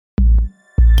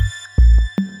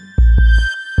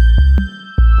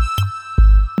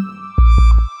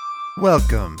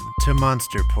Welcome to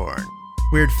Monster Porn,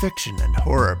 weird fiction and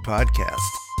horror podcast.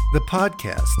 The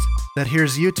podcast that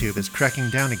hears YouTube is cracking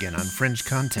down again on fringe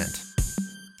content.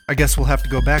 I guess we'll have to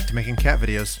go back to making cat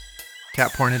videos.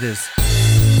 Cat porn it is.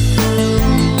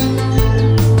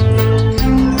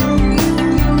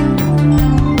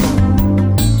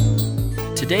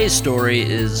 Today's story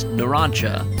is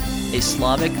Narancia, a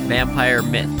Slavic vampire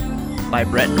myth by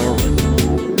Brett Norwood.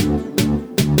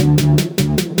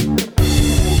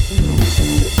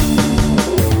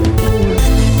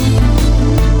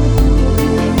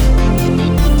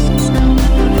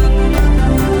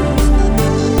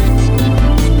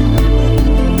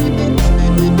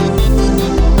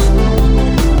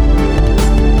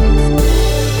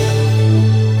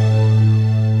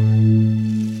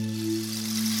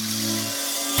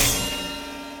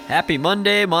 Happy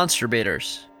Monday, Monster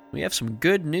Baiters. We have some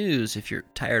good news if you're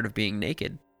tired of being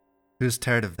naked. Who's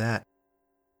tired of that?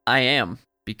 I am,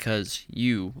 because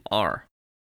you are.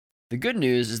 The good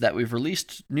news is that we've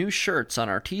released new shirts on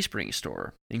our Teespring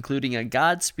store, including a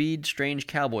Godspeed Strange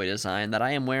Cowboy design that I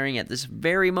am wearing at this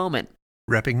very moment.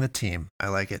 Repping the team. I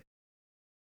like it.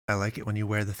 I like it when you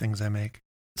wear the things I make.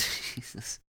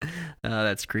 Jesus. Oh,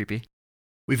 that's creepy.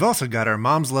 We've also got our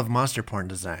Moms Love Monster Porn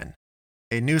design,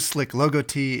 a new slick logo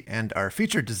tee, and our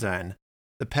featured design,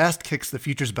 The Past Kicks the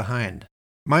Futures Behind,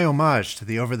 my homage to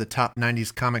the over-the-top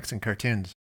 90s comics and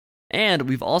cartoons. And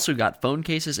we've also got phone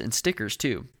cases and stickers,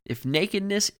 too, if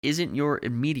nakedness isn't your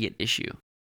immediate issue.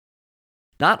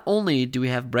 Not only do we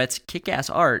have Brett's kick-ass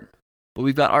art, but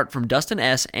we've got art from Dustin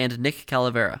S. and Nick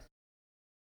Calavera.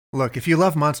 Look, if you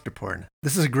love monster porn,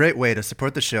 this is a great way to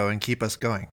support the show and keep us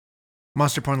going.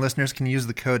 Monster Porn listeners can use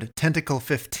the code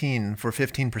TENTACLE15 for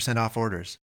 15% off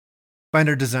orders. Find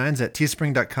our designs at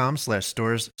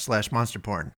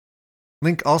teespring.com/stores/monsterporn.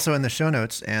 Link also in the show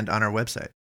notes and on our website.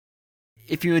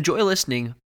 If you enjoy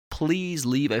listening, please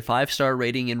leave a 5-star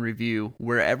rating and review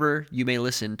wherever you may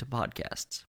listen to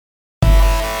podcasts.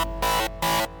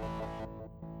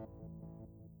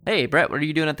 Hey, Brett, what are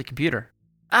you doing at the computer?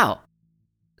 Ow!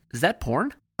 Is that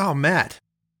porn? Oh, Matt.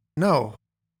 No.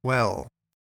 Well,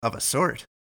 of a sort.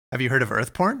 Have you heard of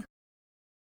Earth porn?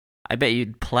 I bet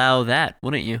you'd plow that,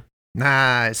 wouldn't you?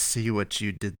 Nah, I see what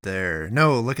you did there.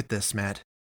 No, look at this, Matt.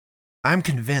 I'm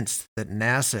convinced that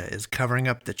NASA is covering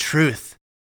up the truth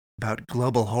about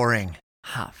global whoring.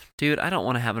 Dude, I don't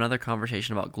want to have another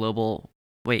conversation about global...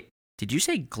 Wait, did you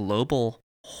say global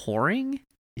whoring?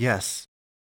 Yes.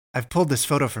 I've pulled this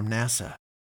photo from NASA.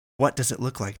 What does it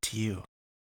look like to you?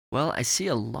 Well, I see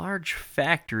a large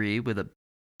factory with a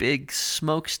big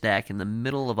smokestack in the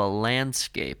middle of a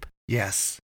landscape.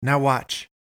 Yes. Now watch.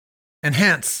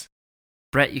 Enhance!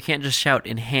 Brett, you can't just shout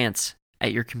enhance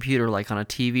at your computer like on a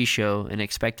TV show and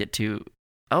expect it to...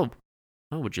 Oh,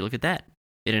 would you look at that?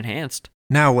 It enhanced.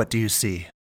 Now what do you see?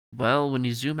 Well, when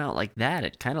you zoom out like that,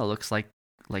 it kind of looks like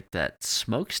that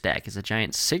smokestack is a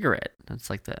giant cigarette. It's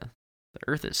like the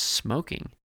Earth is smoking.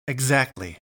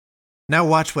 Exactly. Now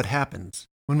watch what happens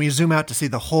when we zoom out to see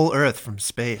the whole Earth from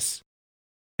space.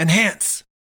 Enhance!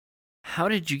 How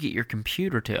did you get your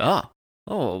computer to...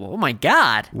 Oh my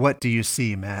God! What do you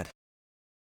see, Matt?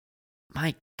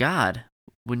 My God,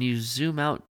 when you zoom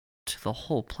out to the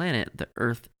whole planet, the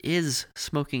Earth is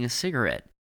smoking a cigarette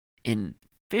in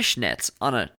fishnets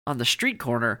on the street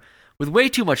corner with way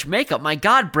too much makeup. My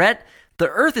God, Brett, the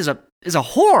Earth is a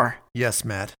whore. Yes,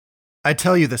 Matt. I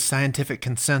tell you, the scientific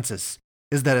consensus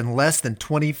is that in less than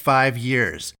 25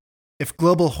 years, if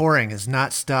global whoring is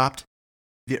not stopped,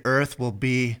 the Earth will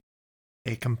be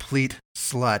a complete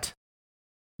slut.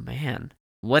 Man,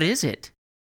 what is it?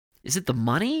 Is it the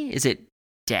money? Is it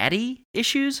daddy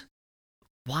issues?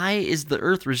 Why is the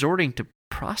Earth resorting to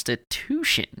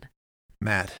prostitution?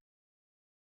 Matt,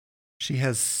 she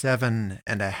has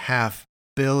 7.5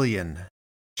 billion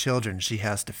children she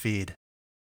has to feed.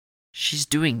 She's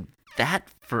doing that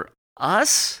for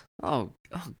us? Oh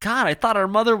God, I thought our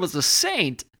mother was a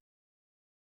saint.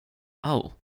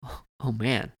 Oh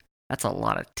man, that's a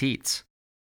lot of teats.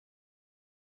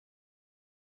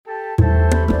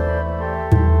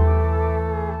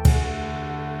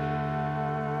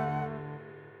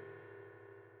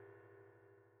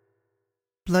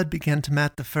 Blood began to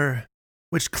mat the fur,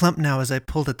 which clumped now as I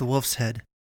pulled at the wolf's head.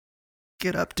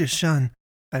 Get up, Dushan,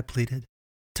 I pleaded,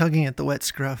 tugging at the wet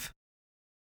scruff.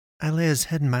 I lay his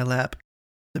head in my lap.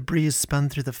 The breeze spun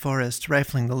through the forest,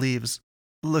 rifling the leaves,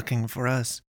 looking for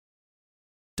us.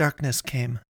 Darkness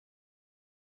came.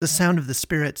 The sound of the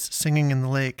spirits singing in the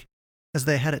lake, as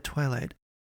they had at twilight,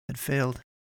 had failed.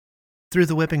 Through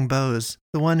the whipping boughs,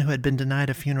 the one who had been denied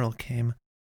a funeral came.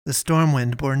 The storm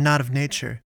wind bore not of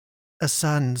nature, a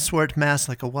sodden, swart mass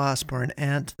like a wasp or an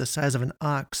ant the size of an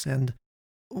ox, and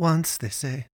once, they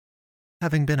say,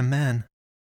 having been a man.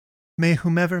 May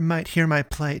whomever might hear my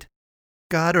plight,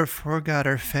 God or for-God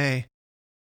or Fae,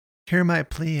 hear my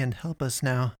plea and help us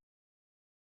now.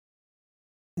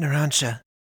 Narancia,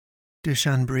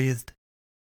 Dushan breathed.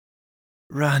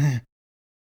 Run.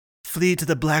 Flee to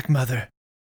the Black Mother.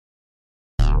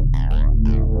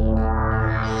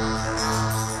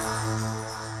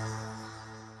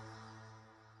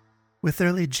 With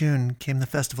early June came the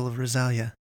festival of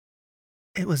Rosalia.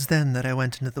 It was then that I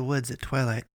went into the woods at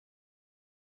twilight.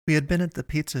 We had been at the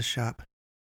pizza shop.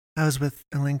 I was with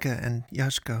Alinka and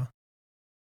Yashko.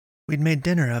 We'd made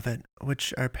dinner of it,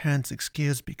 which our parents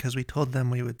excused because we told them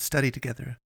we would study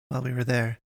together while we were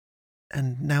there,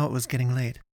 and now it was getting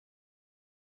late.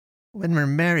 When we're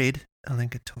married,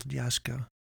 Alinka told Yashko,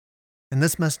 and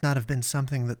this must not have been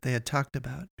something that they had talked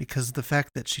about, because the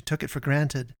fact that she took it for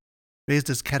granted raised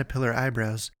his caterpillar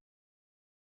eyebrows.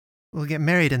 We'll get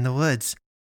married in the woods.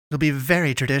 It'll be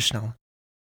very traditional.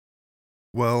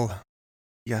 Well,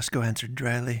 Yashko answered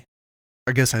dryly.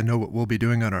 I guess I know what we'll be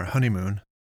doing on our honeymoon.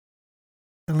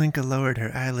 Alinka lowered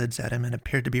her eyelids at him and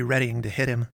appeared to be readying to hit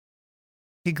him.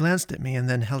 He glanced at me and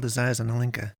then held his eyes on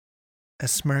Alinka, a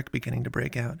smirk beginning to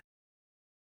break out.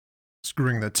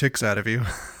 Screwing the ticks out of you,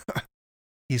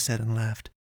 he said and laughed.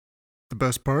 The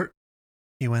best part?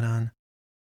 He went on.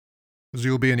 Is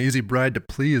you'll be an easy bride to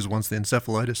please once the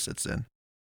encephalitis sets in.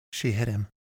 She hit him.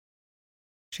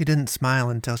 She didn't smile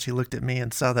until she looked at me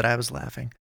and saw that I was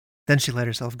laughing. Then she let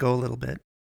herself go a little bit.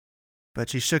 But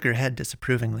she shook her head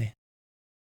disapprovingly.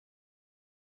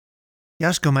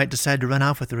 Yashko might decide to run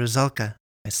off with the Rosalka,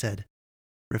 I said,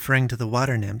 referring to the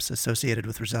water nymphs associated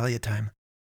with Rosalia time.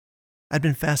 I'd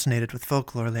been fascinated with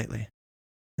folklore lately,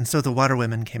 and so the water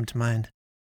women came to mind.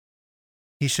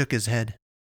 He shook his head.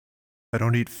 I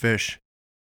don't eat fish.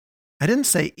 I didn't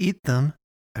say eat them,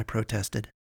 I protested.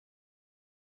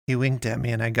 He winked at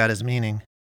me and I got his meaning.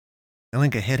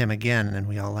 Alinka hit him again and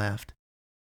we all laughed.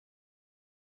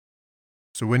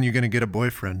 So when you gonna get a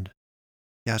boyfriend?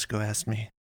 Yashko asked me,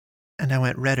 and I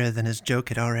went redder than his joke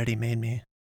had already made me.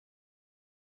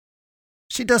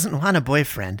 She doesn't want a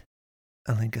boyfriend,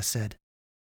 Alinka said.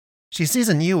 She sees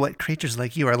in you what creatures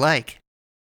like you are like.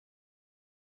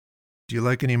 Do you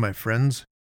like any of my friends?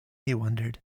 He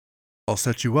wondered. I'll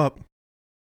set you up,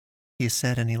 he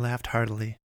said, and he laughed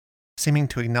heartily, seeming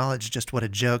to acknowledge just what a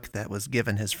joke that was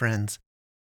given his friends.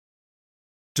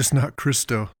 Just not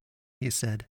Christo, he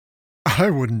said. I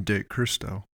wouldn't date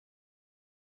Christo.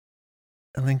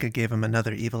 Alinka gave him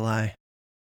another evil eye.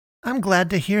 I'm glad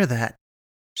to hear that,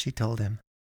 she told him.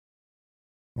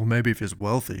 Well, maybe if he's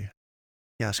wealthy,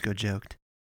 Yashko joked.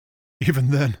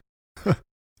 Even then,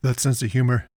 that sense of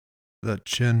humor, that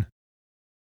chin.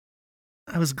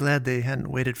 I was glad they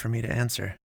hadn't waited for me to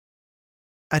answer.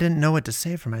 I didn't know what to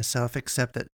say for myself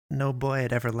except that no boy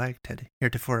I'd ever liked had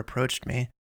heretofore approached me,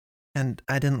 and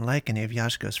I didn't like any of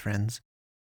Yashko's friends.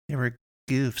 They were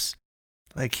goofs,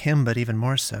 like him but even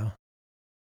more so.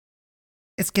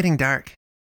 It's getting dark,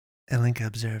 Alinka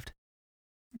observed.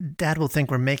 Dad will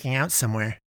think we're making out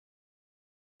somewhere.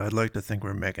 I'd like to think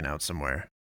we're making out somewhere,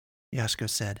 Yashko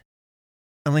said.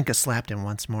 Alinka slapped him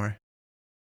once more.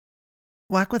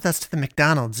 Walk with us to the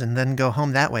McDonald's and then go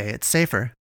home that way. It's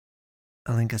safer,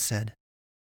 Alinka said.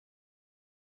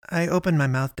 I opened my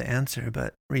mouth to answer,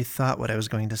 but rethought what I was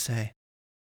going to say.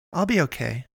 I'll be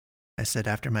okay, I said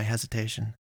after my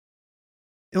hesitation.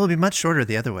 It will be much shorter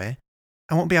the other way.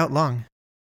 I won't be out long.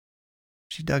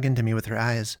 She dug into me with her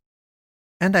eyes.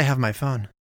 And I have my phone.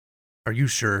 Are you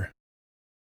sure?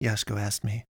 Yashko asked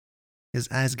me, his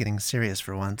eyes getting serious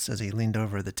for once as he leaned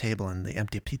over the table and the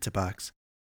empty pizza box.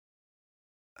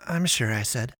 I'm sure, I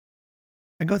said.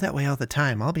 I go that way all the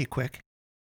time. I'll be quick.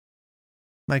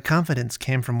 My confidence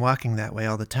came from walking that way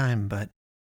all the time, but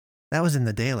that was in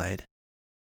the daylight.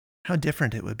 How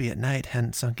different it would be at night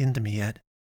hadn't sunk into me yet,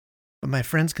 but my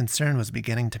friend's concern was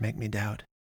beginning to make me doubt.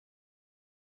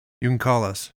 You can call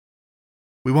us.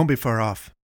 We won't be far off,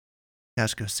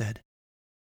 Yashko said.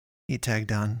 He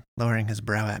tagged on, lowering his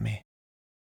brow at me.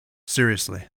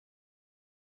 Seriously.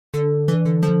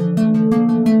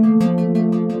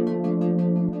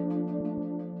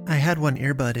 I had one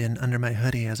earbud in under my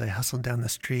hoodie as I hustled down the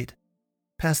street,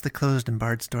 past the closed and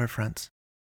barred storefronts.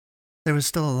 There was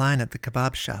still a line at the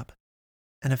kebab shop,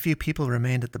 and a few people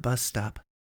remained at the bus stop.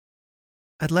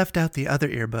 I'd left out the other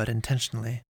earbud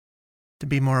intentionally, to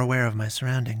be more aware of my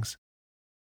surroundings.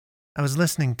 I was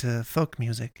listening to folk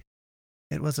music.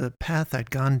 It was a path I'd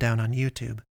gone down on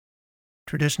YouTube.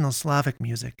 Traditional Slavic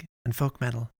music and folk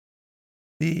metal.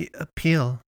 The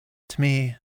appeal, to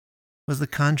me, was the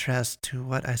contrast to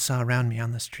what I saw around me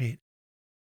on the street.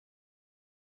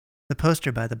 The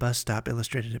poster by the bus stop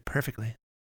illustrated it perfectly.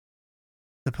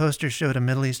 The poster showed a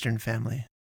Middle Eastern family,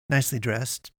 nicely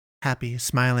dressed, happy,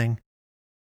 smiling.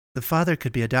 The father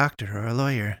could be a doctor or a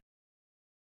lawyer.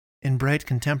 In bright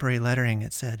contemporary lettering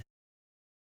it said,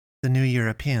 "The New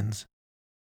Europeans."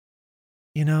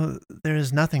 You know, there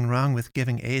is nothing wrong with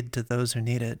giving aid to those who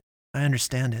need it. I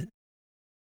understand it.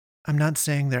 I'm not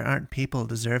saying there aren't people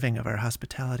deserving of our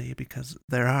hospitality, because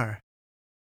there are.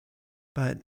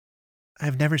 But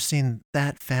I've never seen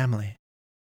that family,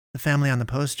 the family on the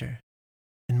poster,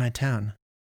 in my town.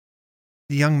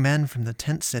 The young men from the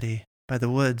tent city by the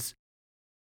woods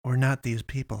were not these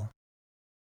people.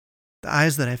 The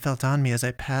eyes that I felt on me as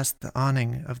I passed the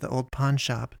awning of the old pawn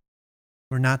shop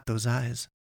were not those eyes.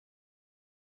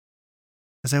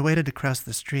 As I waited to cross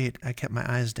the street, I kept my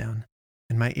eyes down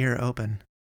and my ear open.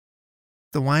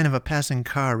 The whine of a passing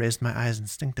car raised my eyes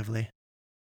instinctively.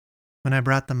 When I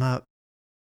brought them up,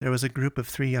 there was a group of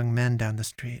 3 young men down the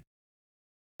street,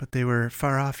 but they were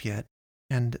far off yet,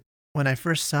 and when I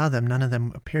first saw them, none of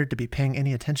them appeared to be paying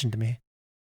any attention to me.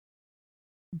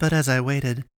 But as I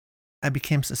waited, I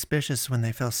became suspicious when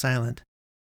they fell silent,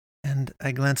 and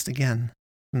I glanced again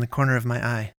from the corner of my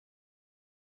eye.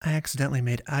 I accidentally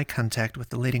made eye contact with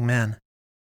the leading man.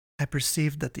 I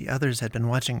perceived that the others had been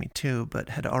watching me too, but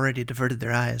had already diverted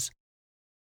their eyes.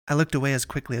 I looked away as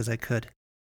quickly as I could.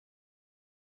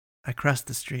 I crossed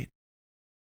the street.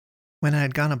 When I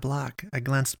had gone a block, I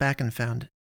glanced back and found,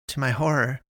 to my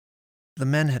horror, the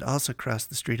men had also crossed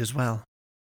the street as well.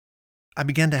 I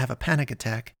began to have a panic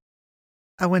attack.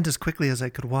 I went as quickly as I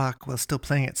could walk while still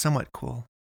playing it somewhat cool,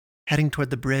 heading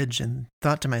toward the bridge, and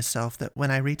thought to myself that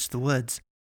when I reached the woods,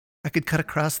 I could cut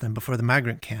across them before the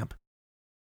migrant camp,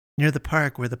 near the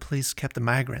park where the police kept the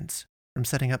migrants from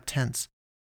setting up tents.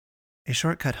 A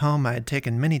shortcut home I had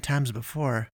taken many times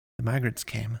before the migrants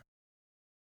came.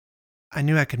 I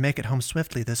knew I could make it home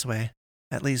swiftly this way,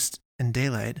 at least in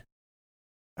daylight.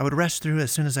 I would rush through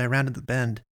as soon as I rounded the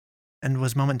bend, and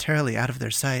was momentarily out of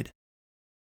their sight.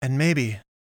 And maybe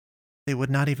they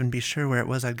would not even be sure where it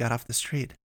was I'd got off the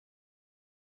street.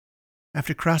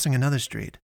 After crossing another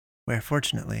street, where,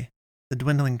 fortunately, the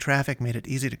dwindling traffic made it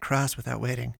easy to cross without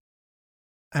waiting,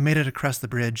 I made it across the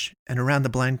bridge and around the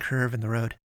blind curve in the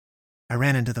road. I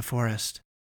ran into the forest.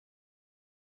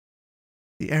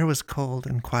 The air was cold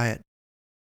and quiet.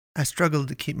 I struggled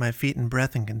to keep my feet and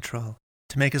breath in control,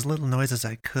 to make as little noise as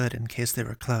I could in case they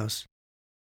were close.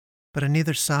 But I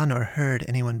neither saw nor heard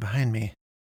anyone behind me,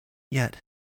 yet.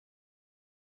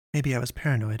 Maybe I was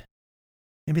paranoid.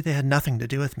 Maybe they had nothing to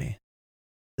do with me.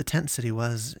 The tent city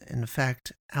was, in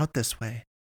fact, out this way,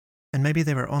 and maybe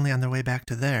they were only on their way back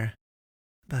to there.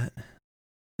 But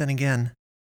then again,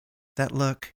 that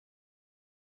look,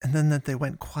 and then that they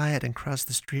went quiet and crossed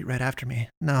the street right after me.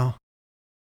 No,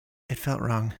 it felt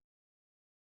wrong.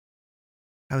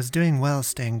 I was doing well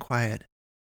staying quiet,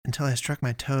 until I struck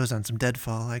my toes on some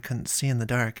deadfall I couldn't see in the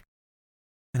dark,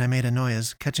 and I made a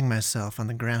noise, catching myself on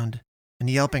the ground and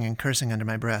yelping and cursing under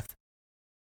my breath.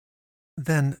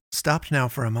 Then, stopped now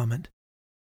for a moment,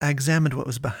 I examined what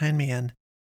was behind me, and,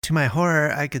 to my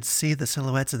horror, I could see the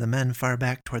silhouettes of the men far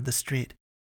back toward the street,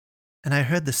 and I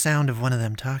heard the sound of one of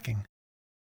them talking.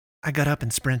 I got up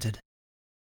and sprinted.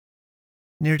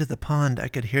 Near to the pond, I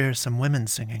could hear some women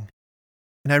singing,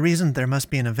 and I reasoned there must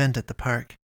be an event at the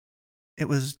park. It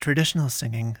was traditional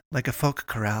singing, like a folk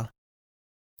chorale.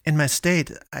 In my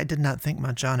state, I did not think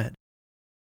much on it,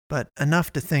 but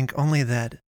enough to think only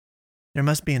that there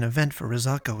must be an event for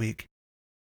Rusalka Week,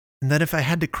 and that if I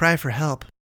had to cry for help,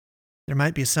 there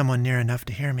might be someone near enough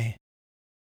to hear me.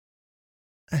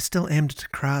 I still aimed to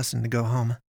cross and to go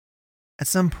home. At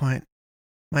some point,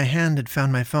 my hand had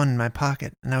found my phone in my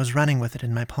pocket, and I was running with it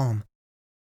in my palm.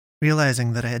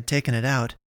 Realizing that I had taken it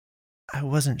out, I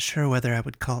wasn't sure whether I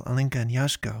would call Alinka and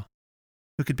Yashko,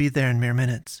 who could be there in mere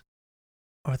minutes,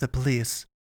 or the police.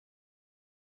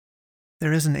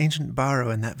 There is an ancient barrow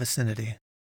in that vicinity.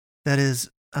 That is,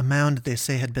 a mound they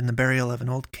say had been the burial of an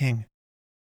old king.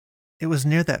 It was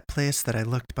near that place that I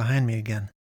looked behind me again.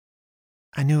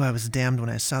 I knew I was damned when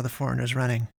I saw the foreigners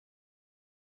running.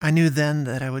 I knew then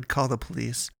that I would call the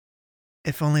police,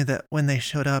 if only that when they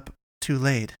showed up, too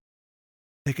late,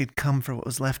 they could come for what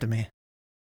was left of me.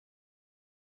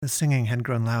 The singing had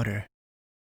grown louder.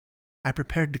 I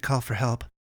prepared to call for help.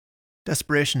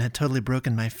 Desperation had totally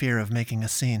broken my fear of making a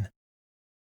scene.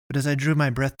 But as I drew my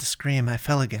breath to scream, I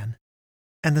fell again,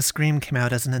 and the scream came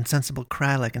out as an insensible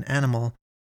cry like an animal,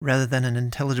 rather than an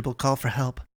intelligible call for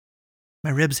help.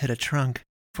 My ribs hit a trunk,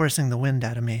 forcing the wind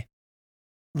out of me.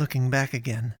 Looking back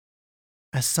again,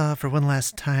 I saw for one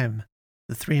last time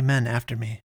the 3 men after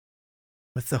me,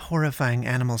 with the horrifying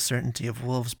animal certainty of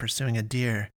wolves pursuing a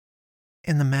deer,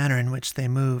 in the manner in which they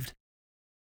moved,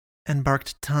 and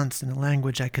barked taunts in a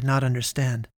language I could not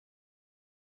understand.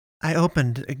 I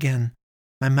opened, again,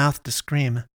 my mouth to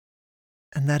scream,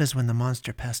 and that is when the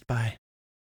monster passed by.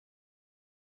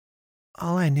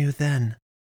 All I knew then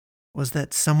was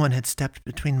that someone had stepped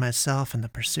between myself and the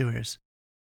pursuers.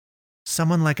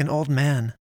 Someone like an old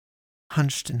man,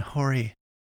 hunched and hoary,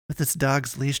 with his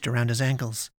dogs leashed around his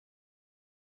ankles.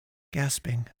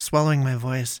 Gasping, swallowing my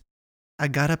voice, I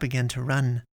got up again to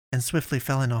run and swiftly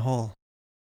fell in a hole.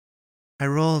 I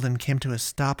rolled and came to a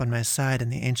stop on my side in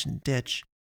the ancient ditch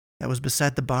that was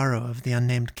beside the barrow of the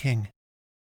unnamed king.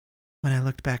 When I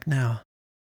looked back now,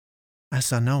 I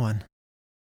saw no one.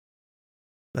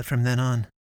 But from then on,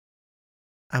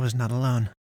 I was not alone.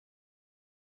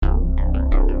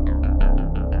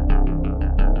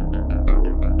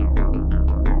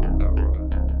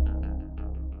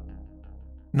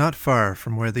 Not far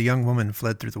from where the young woman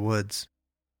fled through the woods,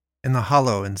 in the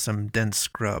hollow in some dense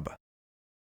scrub,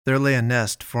 there lay a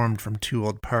nest formed from 2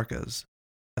 old parkas,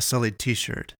 a sullied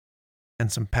t-shirt,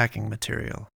 and some packing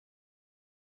material.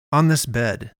 On this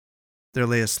bed, there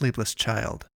lay a sleepless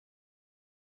child.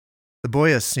 The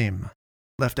boy Asim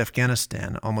left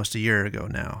Afghanistan almost a year ago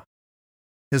now.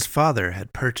 His father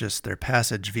had purchased their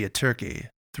passage via Turkey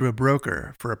through a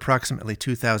broker for approximately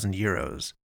 2,000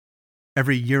 euros,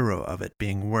 every euro of it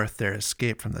being worth their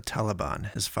escape from the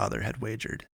Taliban his father had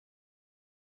wagered.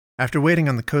 After waiting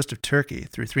on the coast of Turkey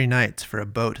through 3 nights for a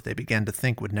boat they began to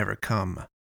think would never come,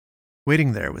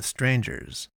 waiting there with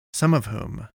strangers, some of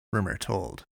whom, rumor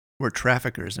told, were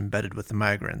traffickers embedded with the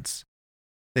migrants,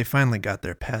 they finally got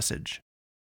their passage.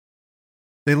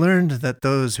 They learned that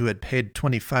those who had paid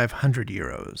 2,500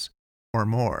 euros, or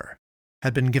more,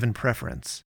 had been given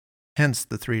preference, hence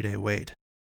the 3-day wait.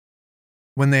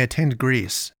 When they attained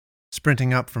Greece,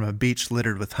 sprinting up from a beach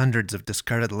littered with hundreds of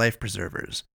discarded life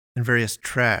preservers and various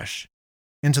trash,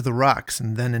 into the rocks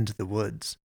and then into the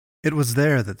woods, it was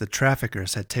there that the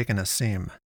traffickers had taken Asim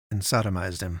and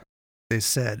sodomized him, they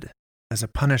said, as a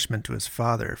punishment to his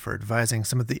father for advising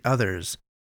some of the others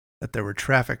that there were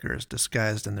traffickers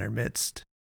disguised in their midst.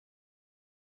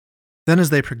 Then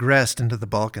as they progressed into the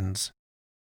Balkans,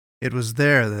 it was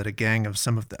there that a gang of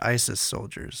some of the ISIS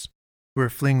soldiers, who were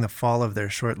fleeing the fall of their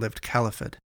short-lived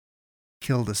caliphate,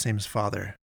 killed Asim's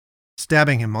father,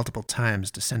 stabbing him multiple times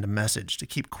to send a message to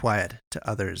keep quiet to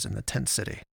others in the tent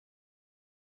city.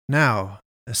 Now,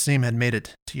 Asim had made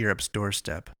it to Europe's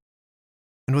doorstep,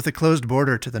 and with a closed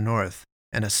border to the north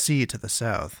and a sea to the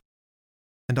south,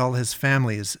 and all his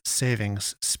family's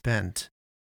savings spent,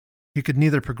 he could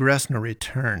neither progress nor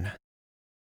return.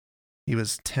 He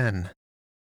was 10.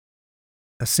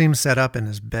 Asim sat up in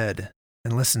his bed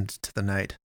and listened to the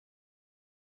night.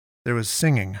 There was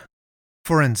singing,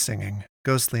 foreign singing,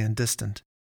 ghostly and distant.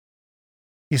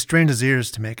 He strained his ears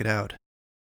to make it out.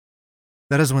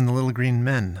 That is when the little green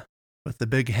men, with the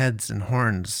big heads and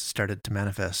horns, started to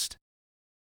manifest,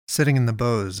 sitting in the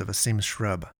boughs of Asim's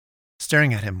shrub,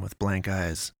 staring at him with blank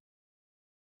eyes.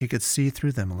 He could see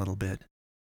through them a little bit.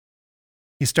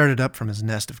 He started up from his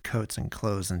nest of coats and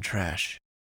clothes and trash.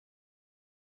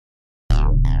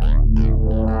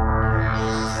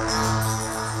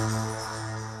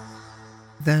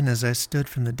 Then, as I stood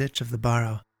from the ditch of the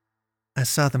barrow, I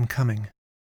saw them coming.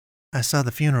 I saw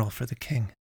the funeral for the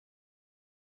king.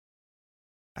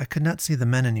 I could not see the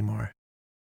men anymore,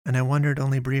 and I wondered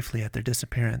only briefly at their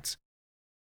disappearance,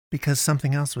 because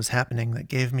something else was happening that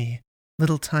gave me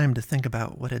little time to think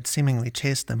about what had seemingly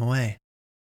chased them away.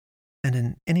 And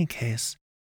in any case,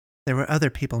 there were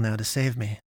other people now to save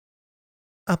me.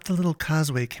 Up the little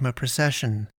causeway came a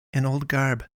procession in old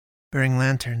garb, bearing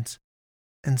lanterns,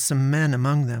 and some men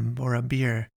among them bore a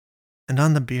bier, and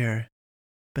on the bier,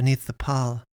 beneath the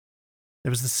pall,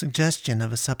 there was the suggestion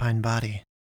of a supine body.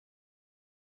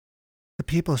 The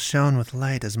people shone with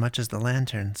light as much as the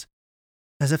lanterns,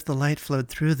 as if the light flowed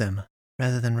through them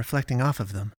rather than reflecting off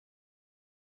of them.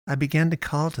 I began to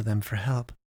call to them for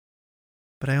help,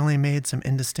 but I only made some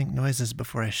indistinct noises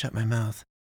before I shut my mouth.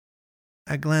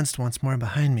 I glanced once more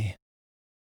behind me,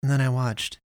 and then I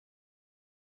watched.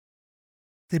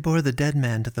 They bore the dead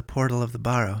man to the portal of the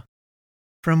barrow,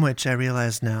 from which I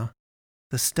realized now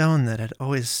the stone that had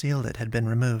always sealed it had been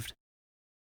removed.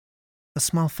 A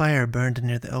small fire burned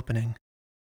near the opening.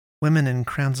 Women in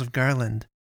crowns of garland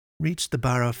reached the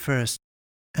barrow first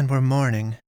and were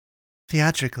mourning,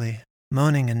 theatrically,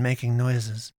 moaning and making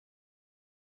noises.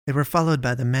 They were followed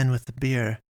by the men with the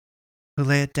bier, who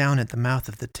lay it down at the mouth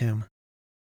of the tomb.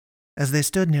 As they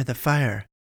stood near the fire,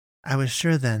 I was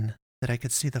sure then that I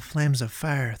could see the flames of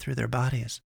fire through their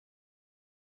bodies.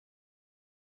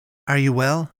 "Are you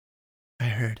well?" I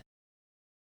heard.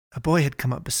 A boy had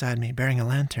come up beside me, bearing a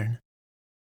lantern.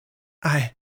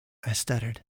 I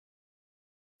stuttered.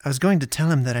 I was going to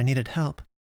tell him that I needed help,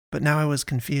 but now I was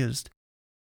confused.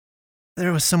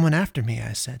 "There was someone after me,"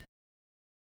 I said.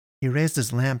 He raised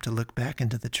his lamp to look back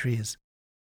into the trees.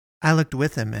 I looked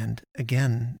with him and,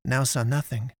 again, now saw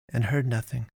nothing and heard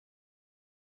nothing.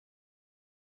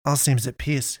 "All seems at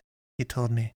peace," he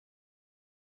told me.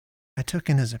 I took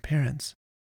in his appearance.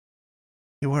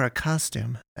 He wore a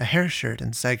costume, a hair shirt,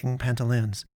 and sagging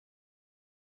pantaloons.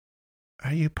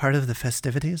 "Are you part of the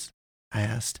festivities?" I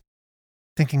asked,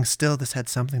 thinking still this had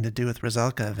something to do with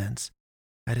Rusalka events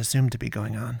I'd assumed to be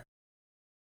going on.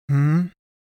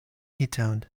 He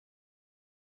toned.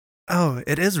 "Oh,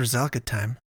 it is Rusalka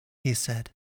time," he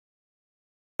said.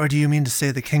 "Or do you mean to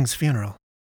say the king's funeral?"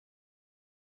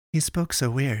 He spoke so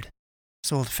weird,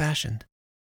 so old-fashioned.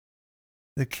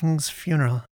 "The king's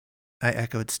funeral," I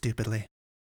echoed stupidly.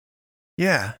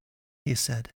 "Yeah," he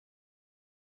said.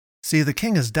 "See, the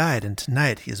king has died, and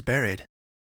tonight he is buried."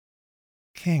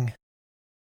 "King?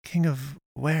 King of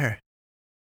where?"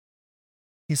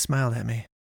 He smiled at me.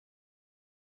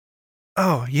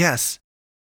 "Oh, yes,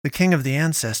 the king of the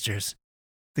ancestors,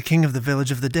 the king of the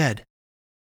village of the dead.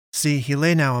 See, he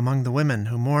lay now among the women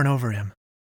who mourn over him.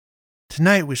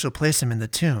 Tonight we shall place him in the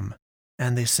tomb,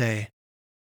 and they say,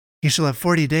 he shall have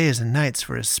 40 days and nights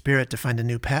for his spirit to find a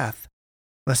new path,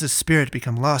 lest his spirit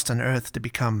become lost on earth to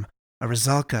become a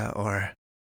Rusalka or,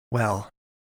 well."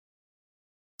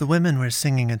 The women were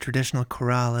singing a traditional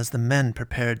chorale as the men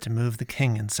prepared to move the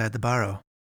king inside the barrow.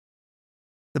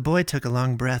 The boy took a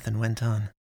long breath and went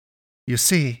on. "You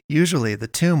see, usually the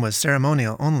tomb was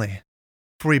ceremonial only,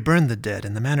 for we burned the dead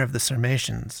in the manner of the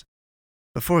Sarmatians.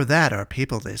 Before that, our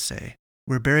people, they say,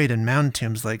 were buried in mound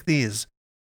tombs like these,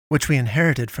 which we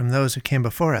inherited from those who came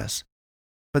before us.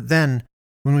 But then,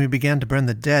 when we began to burn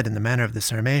the dead in the manner of the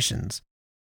Sarmatians,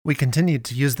 we continued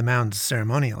to use the mounds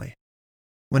ceremonially.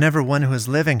 Whenever one who was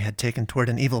living had taken toward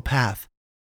an evil path,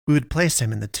 we would place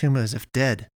him in the tomb as if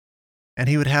dead, and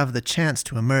he would have the chance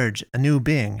to emerge a new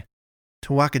being,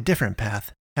 to walk a different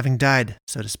path, having died,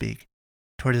 so to speak,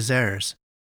 toward his errors.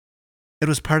 It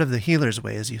was part of the healer's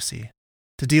way, as you see,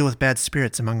 to deal with bad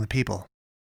spirits among the people.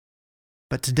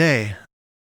 But today,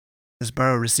 this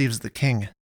barrow receives the king,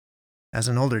 as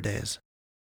in older days."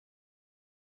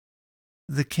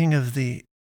 "The king of the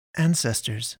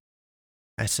ancestors,"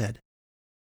 I said.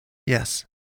 "Yes."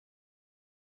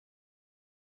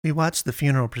 We watched the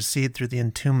funeral proceed through the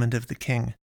entombment of the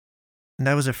king, and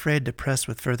I was afraid to press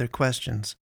with further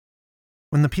questions.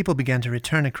 When the people began to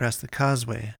return across the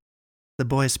causeway, the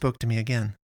boy spoke to me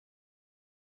again.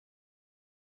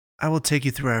 "I will take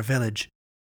you through our village,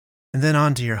 and then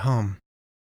on to your home,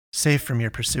 safe from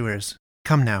your pursuers.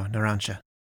 Come now, Narancia."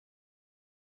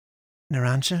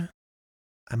 "Narancia?"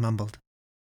 I mumbled.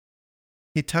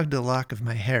 He tugged a lock of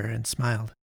my hair and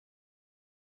smiled.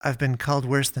 I've been called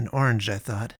worse than Orange, I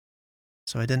thought,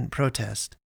 so I didn't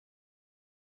protest.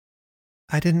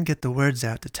 I didn't get the words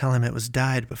out to tell him it was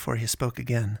died before he spoke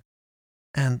again,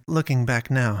 and looking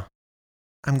back now,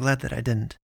 I'm glad that I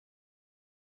didn't.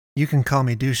 "You can call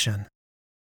me Dushan."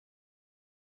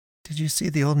 "Did you see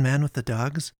the old man with the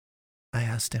dogs?" I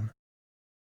asked him.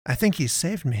 "I think he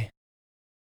saved me."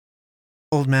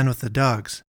 "Old man with the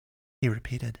dogs," he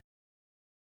repeated.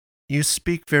 "You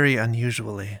speak very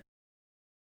unusually."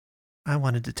 I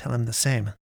wanted to tell him the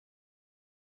same.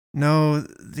 "No,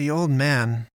 the old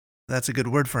man, that's a good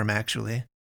word for him actually,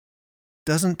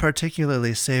 doesn't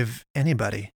particularly save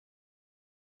anybody,"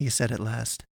 he said at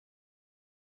last.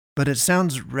 "But it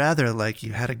sounds rather like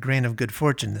you had a grain of good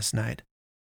fortune this night."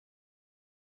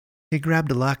 He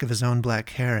grabbed a lock of his own black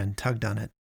hair and tugged on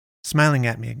it, smiling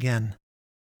at me again.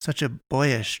 Such a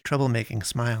boyish, troublemaking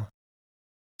smile.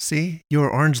 "See, you are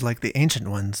orange like the ancient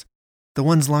ones, the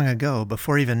ones long ago,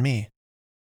 before even me,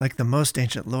 like the most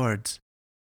ancient lords,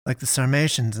 like the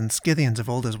Sarmatians and Scythians of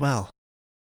old as well.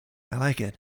 I like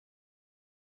it."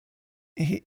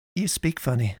 You speak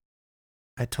funny,"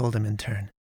 I told him in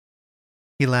turn.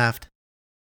 He laughed.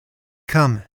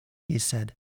 "Come," he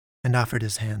said, and offered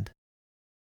his hand.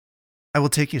 "I will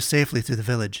take you safely through the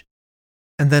village,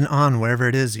 and then on wherever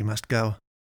it is you must go.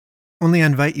 Only I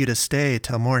invite you to stay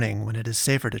till morning when it is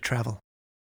safer to travel."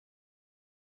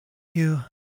 You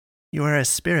are a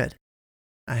spirit?"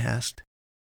 I asked.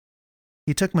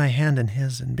 He took my hand in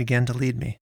his and began to lead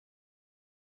me.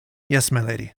 "Yes, my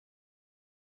lady."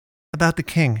 "About the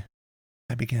king,"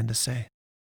 I began to say.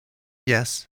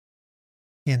 "Yes,"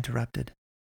 he interrupted.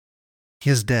 "He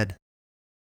is dead."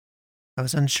 I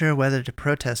was unsure whether to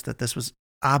protest that this was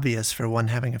obvious for one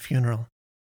having a funeral,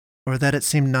 or that it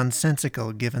seemed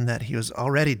nonsensical given that he was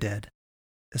already dead,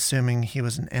 assuming he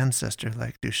was an ancestor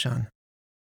like Dushan.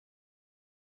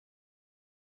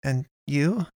 And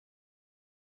you?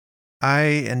 I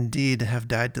indeed have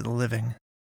died to the living.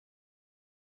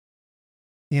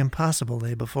 The impossible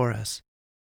lay before us,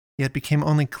 yet became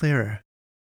only clearer,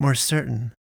 more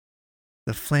certain.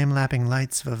 The flame-lapping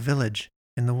lights of a village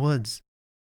in the woods.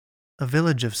 A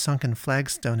village of sunken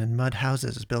flagstone and mud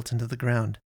houses built into the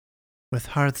ground, with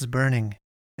hearths burning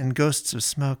and ghosts of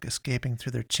smoke escaping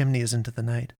through their chimneys into the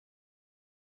night.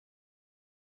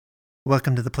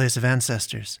 Welcome to the place of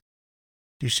ancestors,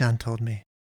 Dushan told me.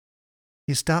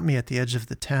 He stopped me at the edge of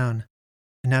the town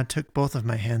and now took both of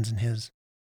my hands in his.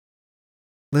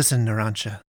 Listen,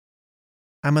 Narancia.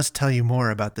 I must tell you more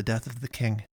about the death of the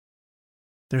king.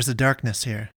 There's a darkness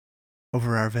here,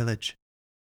 over our village.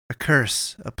 A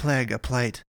curse, a plague, a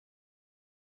plight.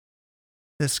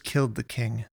 This killed the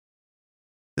king.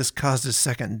 This caused his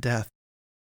second death.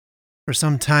 For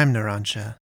some time,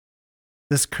 Narancia,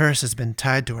 this curse has been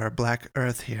tied to our black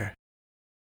earth here,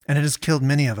 and it has killed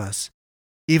many of us,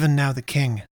 even now the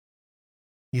king.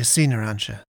 You see,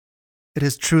 Narancia, it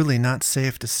is truly not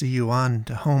safe to see you on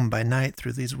to home by night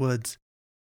through these woods.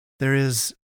 There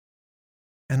is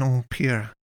an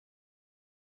empire.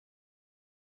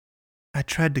 I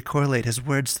tried to correlate his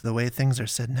words to the way things are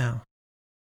said now.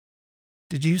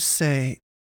 Did you say,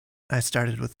 I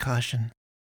started with caution.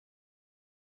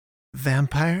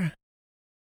 Vampire?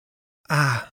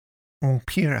 Ah,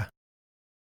 empire,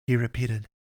 he repeated,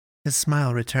 his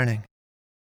smile returning.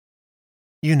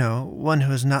 You know, one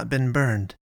who has not been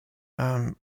burned.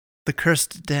 The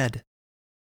cursed dead.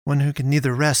 One who can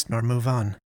neither rest nor move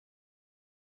on.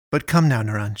 But come now,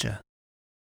 Narancia.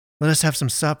 Let us have some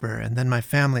supper, and then my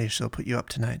family shall put you up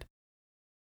tonight.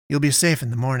 You'll be safe in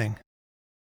the morning.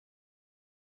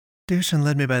 Dushan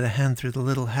led me by the hand through the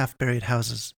little half-buried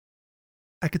houses.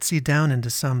 I could see down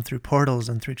into some through portals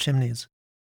and through chimneys.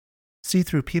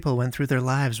 See-through people went through their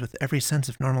lives with every sense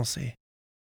of normalcy,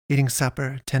 eating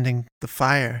supper, tending the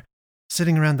fire,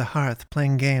 sitting around the hearth,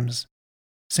 playing games,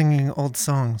 singing old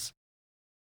songs.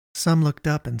 Some looked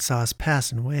up and saw us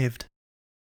pass and waved.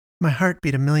 My heart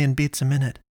beat 1,000,000 beats a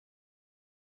minute.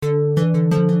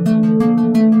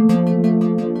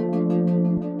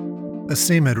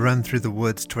 Asim had run through the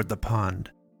woods toward the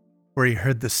pond, where he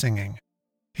heard the singing.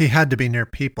 He had to be near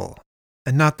people,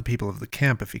 and not the people of the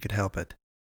camp if he could help it.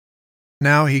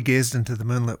 Now he gazed into the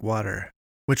moonlit water,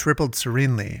 which rippled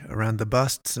serenely around the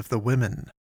busts of the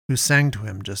women who sang to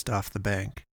him just off the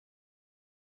bank.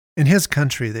 In his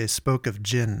country they spoke of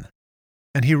jinn,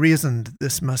 and he reasoned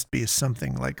this must be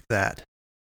something like that.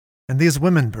 And these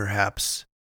women, perhaps,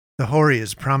 the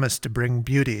houris promised to bring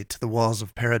beauty to the walls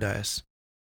of paradise.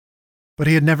 But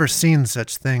he had never seen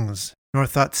such things, nor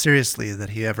thought seriously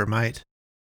that he ever might.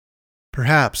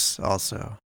 Perhaps,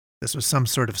 also, this was some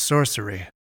sort of sorcery,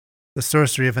 the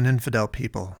sorcery of an infidel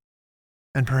people,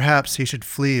 and perhaps he should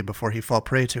flee before he fall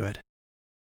prey to it.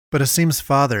 But Asim's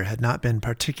father had not been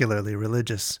particularly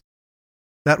religious.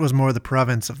 That was more the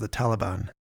province of the Taliban.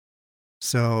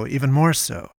 So, even more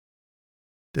so,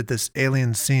 did this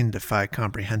alien scene defy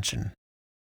comprehension.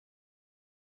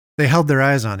 They held their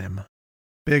eyes on him,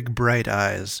 big bright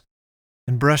eyes,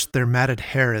 and brushed their matted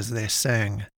hair as they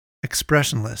sang,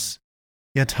 expressionless,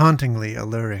 yet hauntingly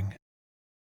alluring.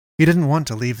 He didn't want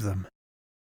to leave them.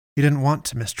 He didn't want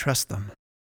to mistrust them.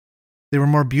 They were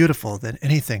more beautiful than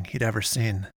anything he'd ever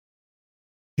seen.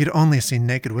 He'd only seen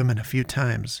naked women a few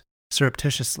times,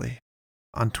 surreptitiously,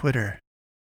 on Twitter.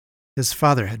 His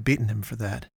father had beaten him for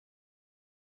that.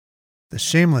 The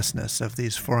shamelessness of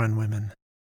these foreign women,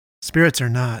 spirits or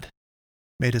not,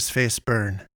 made his face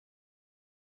burn.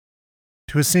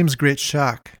 To Asim's great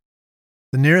shock,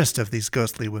 the nearest of these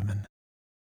ghostly women,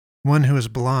 one who was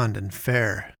blonde and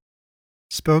fair,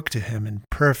 spoke to him in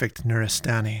perfect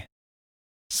Nuristani,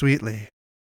 sweetly,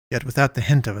 yet without the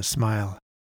hint of a smile.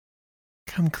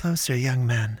 Come closer, young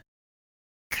man.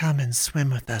 Come and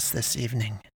swim with us this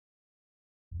evening.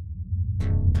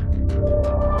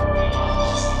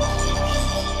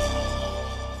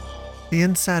 The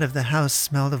inside of the house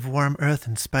smelled of warm earth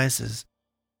and spices,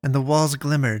 and the walls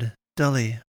glimmered,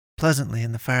 dully, pleasantly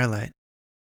in the firelight.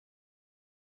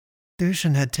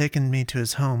 Dushan had taken me to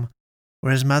his home,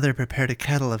 where his mother prepared a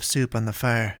kettle of soup on the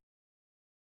fire.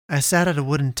 I sat at a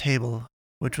wooden table,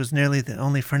 which was nearly the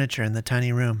only furniture in the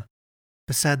tiny room,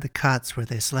 beside the cots where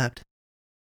they slept.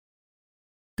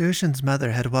 Dushan's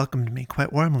mother had welcomed me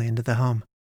quite warmly into the home,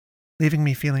 leaving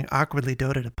me feeling awkwardly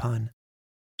doted upon.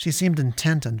 She seemed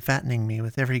intent on fattening me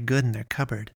with every good in their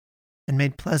cupboard, and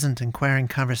made pleasant, inquiring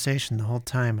conversation the whole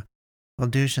time, while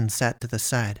Dushan sat to the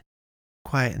side,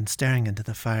 quiet and staring into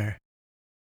the fire.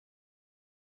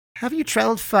 "Have you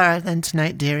traveled far, then,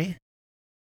 tonight, dearie?"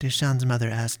 Dushan's mother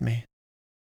asked me.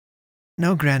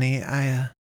 "No, Granny,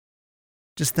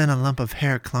 Just then a lump of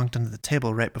hair clunked onto the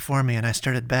table right before me, and I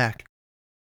started back.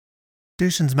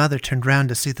 Dushan's mother turned round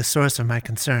to see the source of my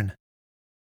concern.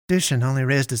 Dushan only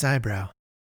raised his eyebrow.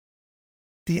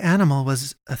 The animal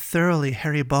was a thoroughly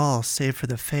hairy ball, save for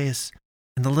the face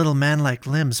and the little man-like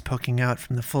limbs poking out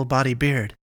from the full-body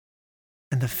beard.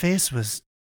 And the face was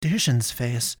Dushan's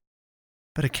face,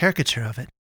 but a caricature of it.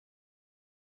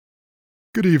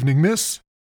 "Good evening, miss,"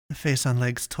 the face on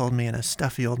legs told me in a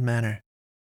stuffy old manner.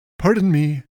 "Pardon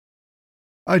me.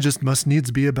 I just must needs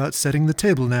be about setting the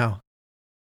table now."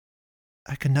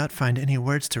 I could not find any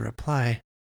words to reply,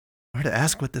 or to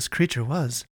ask what this creature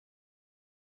was.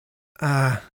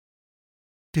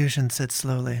 Dushan said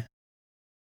slowly.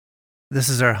 "This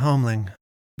is our homeling,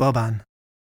 Boban."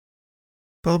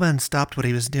 Boban stopped what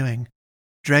he was doing,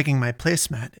 dragging my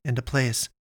placemat into place,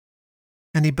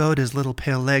 and he bowed his little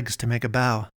pale legs to make a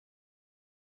bow.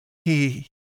 He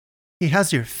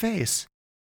has your face,"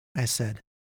 I said.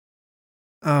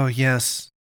 "Oh, yes.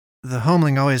 The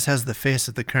homeling always has the face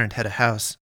of the current head of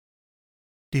house,"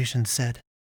 Dushan said.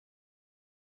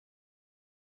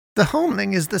 "The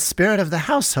homeling is the spirit of the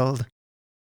household,"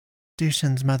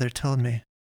 Dushan's mother told me.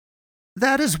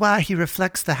 "That is why he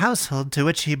reflects the household to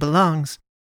which he belongs.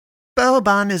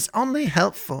 Boban is only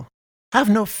helpful. Have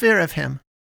no fear of him.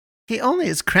 He only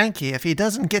is cranky if he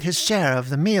doesn't get his share of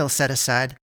the meal set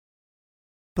aside."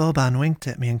 Boban winked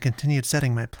at me and continued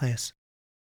setting my place.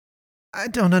 "I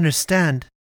don't understand,"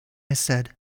 I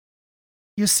said.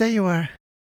 "You say you are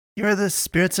the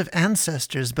spirits of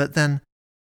ancestors, but then,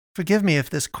 forgive me if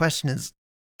this question is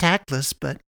tactless,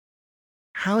 but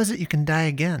how is it you can die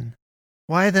again?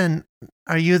 Why, then,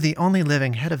 are you the only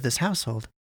living head of this household?"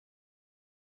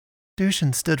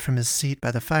 Dushan stood from his seat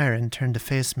by the fire and turned to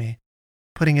face me,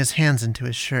 putting his hands into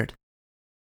his shirt.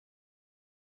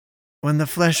 "When the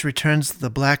flesh returns to the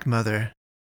Black Mother,"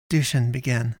 Dushan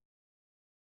began.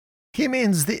 "He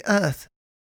means the earth,"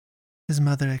 his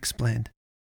mother explained.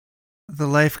 "The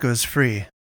life goes free,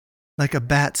 like a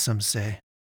bat, some say,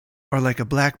 or like a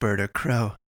blackbird or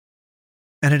crow,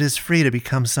 and it is free to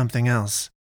become something else,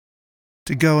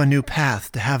 to go a new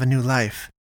path, to have a new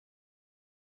life.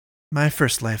 My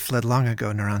first life fled long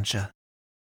ago, Narancia,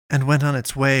 and went on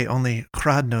its way only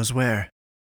Krod knows where.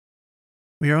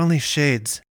 We are only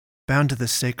shades, bound to the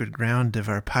sacred ground of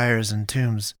our pyres and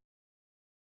tombs.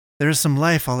 There is some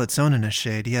life all its own in a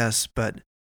shade, yes, but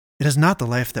it is not the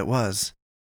life that was.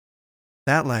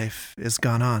 That life is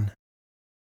gone on.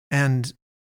 And,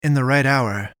 in the right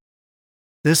hour,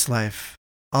 this life,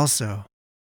 also,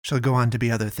 shall go on to be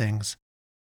other things,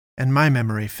 and my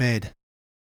memory fade."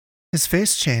 "His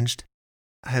face changed,"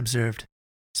 I observed,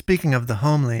 speaking of the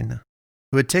homeling,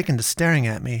 who had taken to staring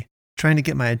at me, trying to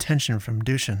get my attention from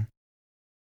Dushan.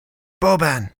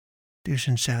 "Boban!"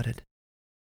 Dushan shouted.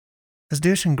 As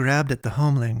Dushan grabbed at the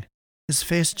homeling, his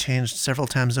face changed several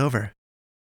times over.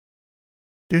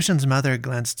 Dushan's mother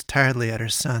glanced tiredly at her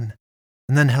son,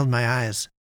 and then held my eyes.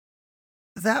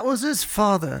 "That was his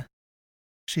father,"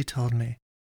 she told me,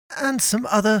 "and some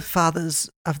other fathers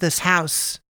of this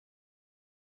house."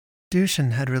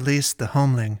 Dushan had released the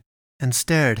homeling and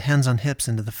stared, hands on hips,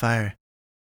 into the fire.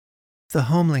 The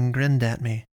homeling grinned at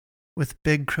me, with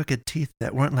big crooked teeth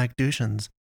that weren't like Dushan's,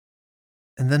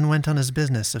 and then went on his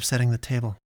business of setting the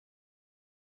table.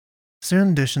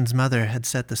 Soon Dushan's mother had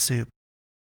set the soup,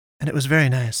 and it was very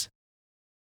nice.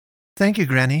 "Thank you,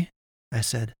 Granny," I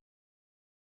said.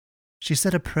 She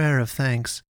said a prayer of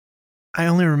thanks. I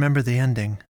only remember the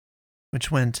ending,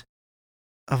 which went,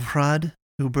 "Of Hrad,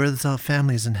 who births all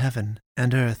families in heaven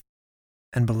and earth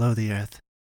and below the earth."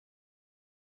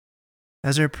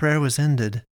 As her prayer was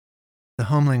ended, the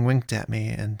homeling winked at me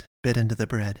and bit into the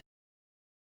bread.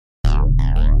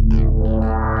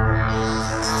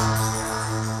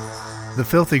 The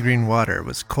filthy green water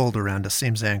was cold around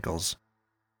Asim's ankles.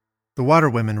 The water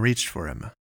women reached for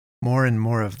him, more and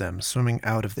more of them swimming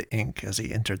out of the ink as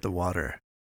he entered the water.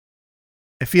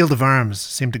 A field of arms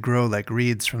seemed to grow like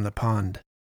reeds from the pond.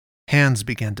 Hands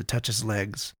began to touch his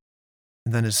legs,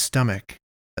 and then his stomach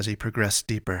as he progressed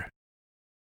deeper.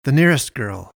 The nearest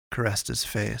girl caressed his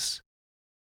face.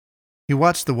 He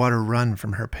watched the water run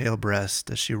from her pale breast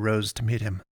as she rose to meet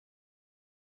him.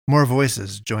 More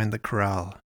voices joined the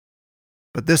chorale,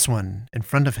 but this one in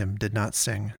front of him did not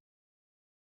sing.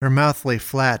 Her mouth lay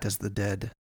flat as the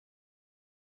dead.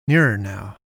 Nearer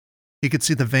now, he could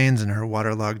see the veins in her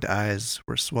waterlogged eyes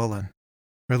were swollen.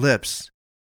 Her lips,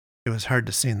 It was hard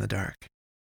to see in the dark.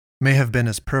 May have been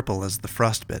as purple as the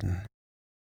frostbitten.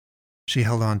 She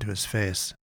held on to his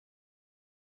face.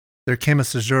 There came a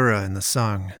caesura in the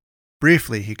song.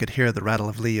 Briefly, he could hear the rattle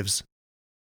of leaves.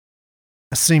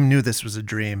 Asim knew this was a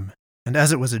dream, and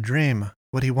as it was a dream,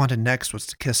 what he wanted next was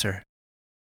to kiss her.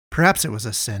 Perhaps it was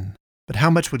a sin, but how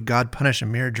much would God punish a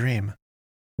mere dream?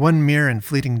 One mere and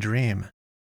fleeting dream,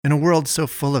 in a world so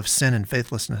full of sin and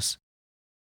faithlessness.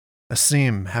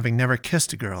 Asim, having never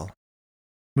kissed a girl,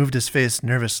 moved his face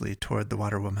nervously toward the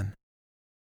water woman.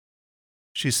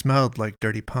 She smelled like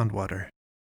dirty pond water.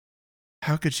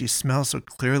 How could she smell so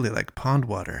clearly like pond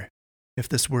water, if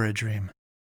this were a dream?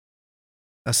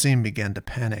 Asim began to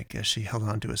panic as she held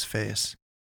onto his face.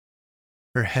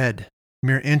 Her head,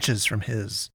 mere inches from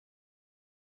his,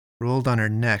 rolled on her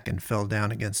neck and fell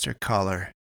down against her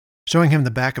collar, showing him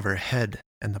the back of her head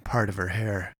and the part of her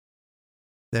hair.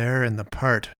 There in the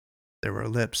part, there were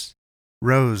lips,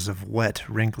 rows of wet,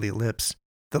 wrinkly lips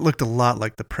that looked a lot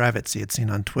like the privates he had seen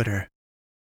on Twitter.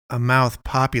 A mouth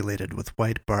populated with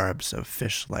white barbs of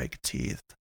fish-like teeth.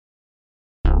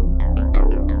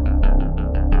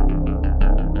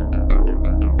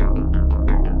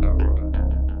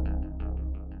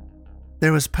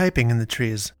 There was piping in the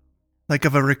trees, like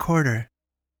of a recorder.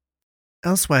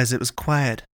 Elsewise it was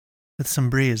quiet, with some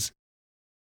breeze.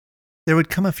 There would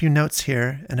come a few notes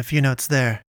here and a few notes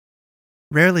there.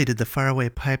 Rarely did the faraway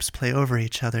pipes play over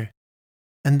each other,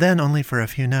 and then only for a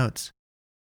few notes.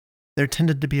 There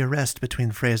tended to be a rest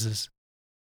between phrases.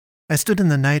 I stood in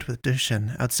the night with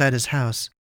Dushan outside his house,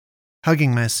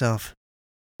 hugging myself.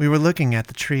 We were looking at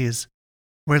the trees,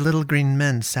 where little green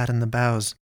men sat in the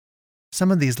boughs.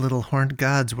 Some of these little horned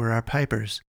gods were our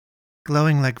pipers,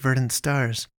 glowing like verdant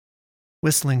stars,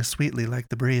 whistling sweetly like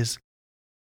the breeze.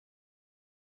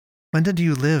 When did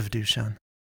you live, Dushan?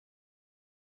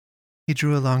 He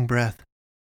drew a long breath.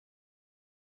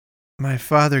 My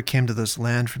father came to this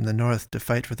land from the north to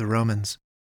fight for the Romans.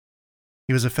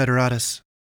 He was a federatus.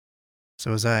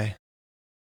 So was I.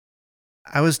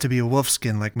 I was to be a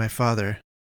wolfskin like my father,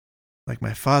 like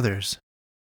my father's,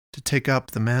 to take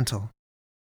up the mantle.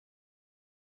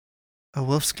 A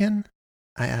wolfskin?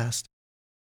 I asked.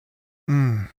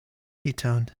 He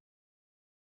toned.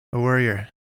 A warrior.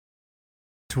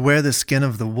 To wear the skin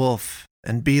of the wolf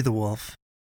and be the wolf.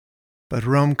 But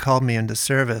Rome called me into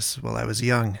service while I was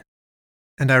young,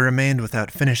 and I remained without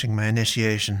finishing my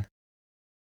initiation.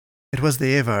 It was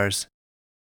the Avars,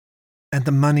 and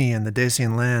the money and the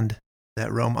Dacian land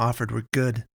that Rome offered were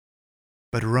good,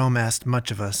 but Rome asked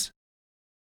much of us.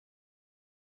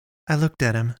 I looked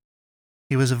at him.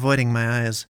 He was avoiding my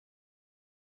eyes.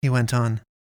 He went on.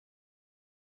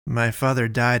 My father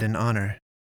died in honor,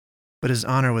 but his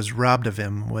honor was robbed of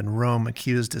him when Rome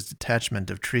accused his detachment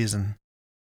of treason,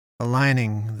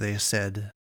 aligning, they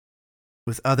said,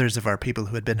 with others of our people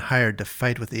who had been hired to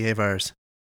fight with the Avars.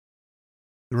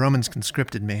 The Romans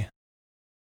conscripted me.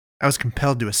 I was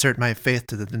compelled to assert my faith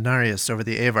to the denarius over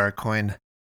the Avar coin,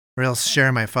 or else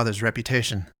share my father's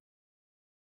reputation.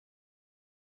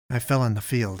 I fell in the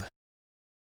field.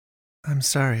 I'm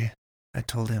sorry, I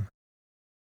told him.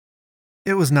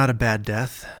 It was not a bad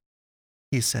death,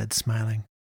 he said, smiling.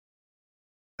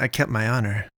 I kept my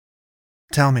honor.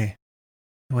 Tell me,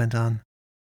 he went on.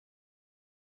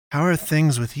 How are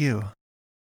things with you?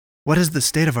 What is the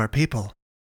state of our people?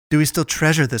 Do we still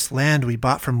treasure this land we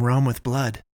bought from Rome with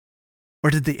blood?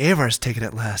 Or did the Avars take it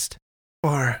at last?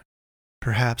 Or,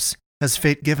 perhaps, has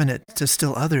fate given it to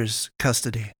still others'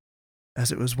 custody,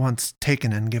 as it was once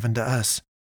taken and given to us?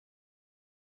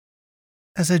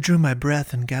 As I drew my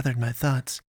breath and gathered my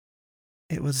thoughts,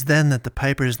 it was then that the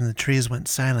pipers in the trees went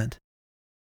silent,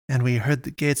 and we heard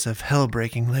the gates of hell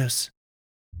breaking loose.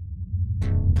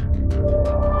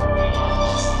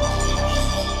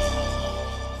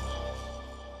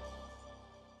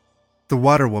 The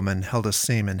water woman held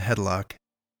Asim in headlock,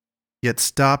 yet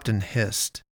stopped and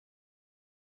hissed.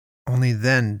 Only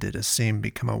then did Asim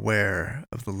become aware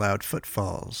of the loud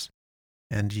footfalls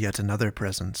and yet another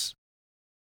presence.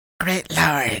 Great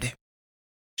Lord,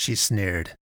 She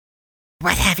sneered.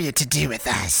 what have you to do with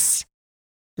us?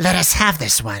 Let us have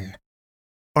this one.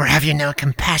 Or have you no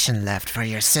compassion left for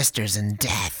your sisters in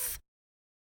death?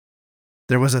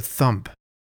 There was a thump,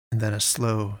 and then a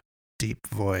slow, deep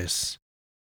voice.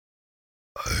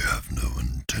 I have no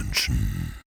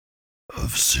intention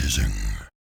of seizing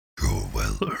your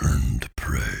well-earned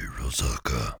prey,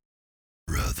 Rosaka.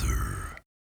 Rather,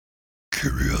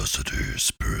 curiosity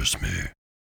spurs me.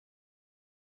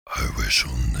 I wish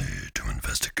only to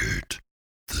investigate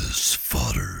this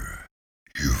fodder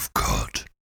you've caught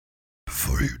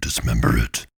before you dismember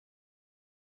it.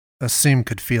 Asim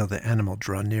could feel the animal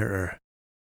draw nearer,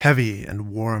 heavy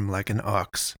and warm like an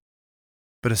ox,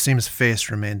 but Asim's face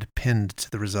remained pinned to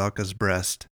the Rusalka's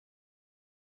breast.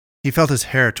 He felt his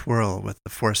hair twirl with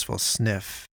the forceful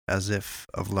sniff, as if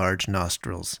of large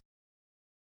nostrils.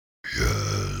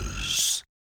 Yes,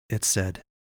 It said.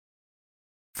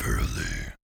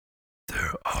 verily,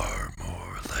 there are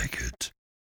more like it.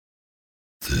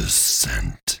 This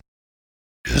scent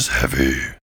is heavy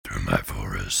through my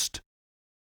forest,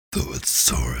 though its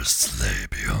source lay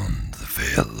beyond the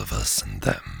veil of us and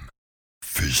them.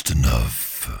 Feast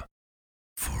enough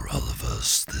for all of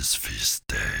us this feast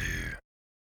day.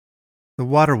 The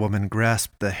water woman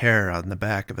grasped the hair on the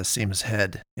back of Asim's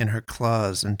head in her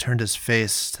claws and turned his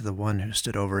face to the one who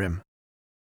stood over him,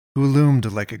 who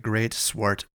loomed like a great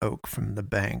swart oak from the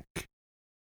bank.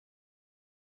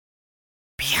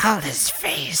 Behold his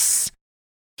face.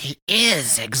 He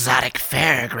is exotic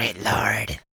fair, great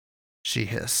lord. She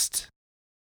hissed.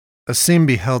 Asim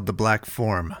beheld the black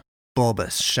form,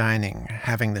 bulbous, shining,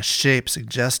 having the shape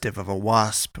suggestive of a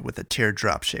wasp with a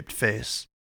teardrop-shaped face.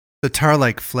 The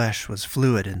tar-like flesh was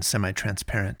fluid and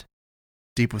semi-transparent.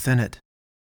 Deep within it,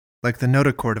 like the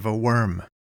notochord of a worm,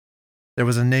 there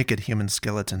was a naked human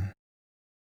skeleton.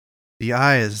 The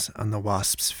eyes on the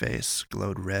wasp's face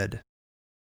glowed red.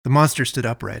 The monster stood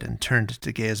upright and turned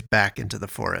to gaze back into the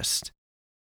forest.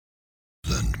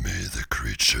 Lend me the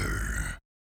creature,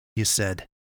 He said,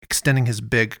 extending his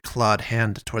big, clawed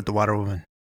hand toward the water woman.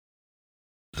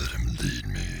 Let him lead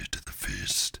me to the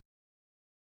feast,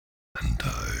 and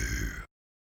I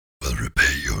will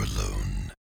repay your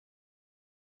loan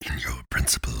in your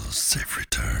principal's safe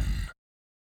return,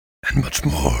 and much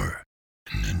more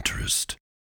in interest.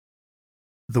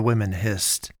 The women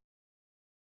hissed.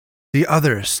 The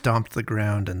other stomped the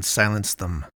ground and silenced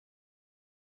them.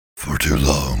 For too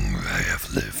long I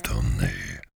have lived only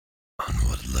on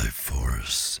what life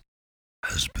force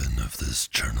has been of this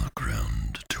charnel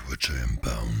ground to which I am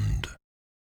bound.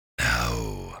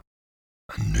 Now,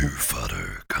 a new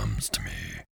fodder comes to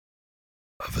me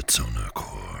of its own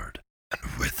accord, and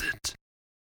with it,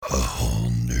 a whole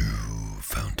new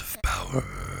fount of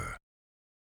power.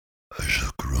 I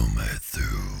shall grow my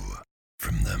thew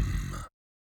from them,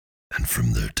 and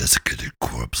from their desiccated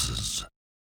corpses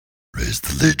raise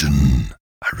the legion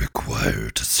I require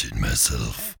to seat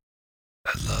myself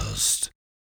at last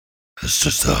as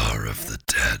Shazar of the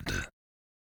dead.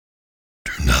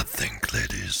 Do not think,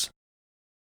 ladies,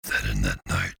 that in that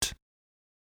night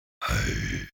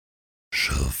I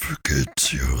shall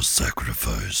forget your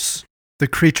sacrifice. The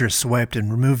creature swiped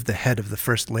and removed the head of the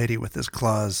First Lady with his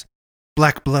claws.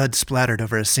 Black blood splattered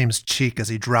over Asim's cheek as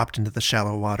he dropped into the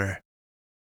shallow water.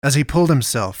 As he pulled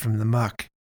himself from the muck,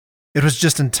 it was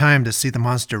just in time to see the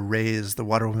monster raise the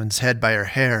water woman's head by her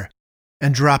hair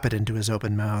and drop it into his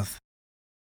open mouth.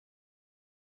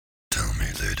 Tell me,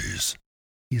 ladies,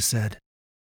 He said.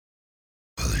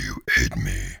 will you aid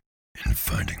me in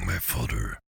finding my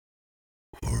fodder,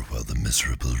 or will the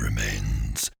miserable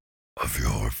remains of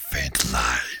your faint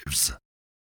lives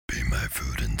be my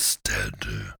food instead?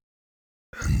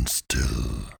 And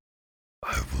still,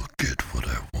 I will get what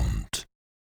I want.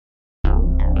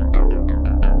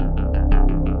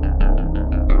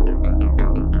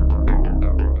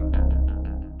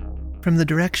 From the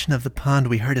direction of the pond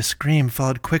we heard a scream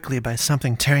followed quickly by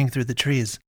something tearing through the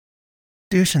trees.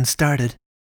 Dushan started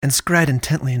and scried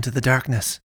intently into the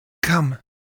darkness. Come,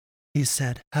 he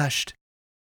said, hushed.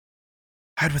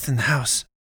 Hide within the house.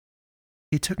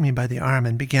 He took me by the arm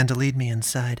and began to lead me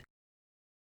inside.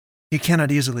 You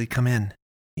cannot easily come in,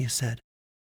 he said,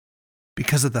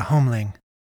 because of the homeling.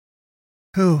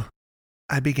 Who?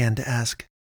 I began to ask.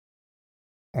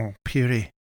 Oh, Piri,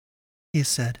 he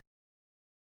said.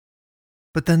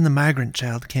 But then the migrant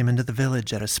child came into the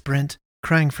village at a sprint,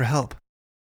 crying for help.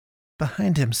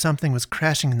 Behind him, something was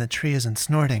crashing in the trees and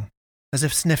snorting, as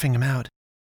if sniffing him out.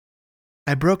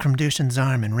 I broke from Dushan's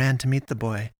arm and ran to meet the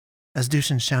boy, as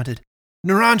Dushan shouted,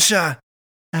 Naransha!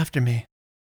 After me.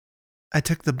 I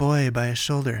took the boy by his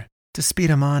shoulder to speed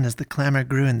him on as the clamor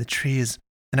grew in the trees,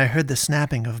 and I heard the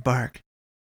snapping of bark.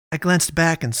 I glanced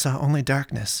back and saw only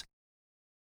darkness.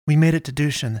 We made it to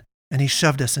Dushan, and he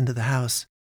shoved us into the house.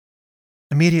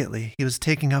 Immediately, he was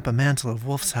taking up a mantle of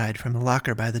wolf's hide from a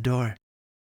locker by the door,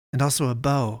 and also a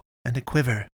bow and a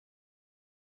quiver.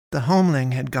 The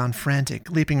homeling had gone frantic,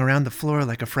 leaping around the floor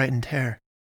like a frightened hare.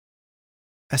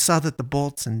 I saw that the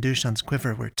bolts in Dushan's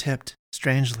quiver were tipped,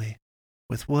 strangely,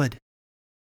 with wood.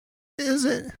 Is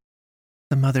it?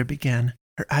 The mother began,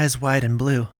 her eyes wide and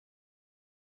blue.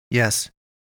 Yes,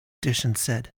 Dushan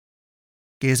said,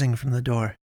 gazing from the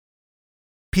door.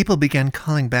 People began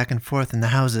calling back and forth in the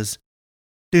houses.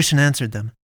 Dushan answered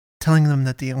them, telling them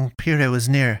that the Empire was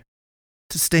near,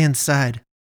 to stay inside,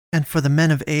 and for the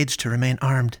men of age to remain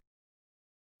armed.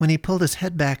 When he pulled his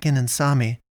head back in and saw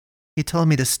me, he told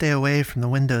me to stay away from the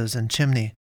windows and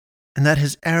chimney, and that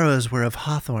his arrows were of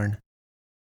hawthorn,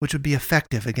 which would be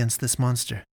effective against this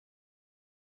monster.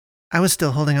 I was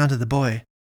still holding on to the boy.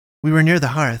 We were near the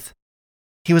hearth.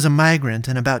 He was a migrant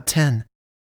and about 10,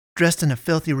 dressed in a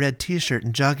filthy red t-shirt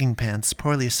and jogging pants,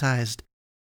 poorly sized.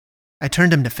 I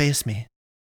turned him to face me.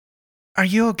 "Are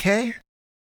you okay?"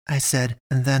 I said,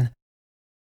 and then,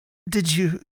 "Did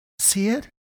you see it?"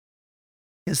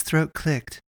 His throat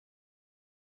clicked.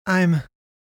 I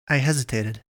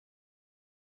hesitated.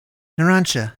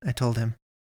 "Narancia," I told him.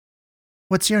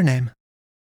 "What's your name?"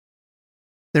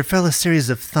 There fell a series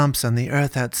of thumps on the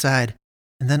earth outside,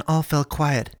 and then all fell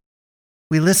quiet.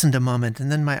 We listened a moment,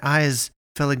 and then my eyes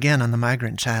fell again on the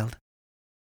migrant child.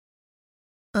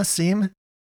 "Asim,"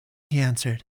 he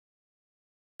answered.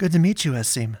 "Good to meet you,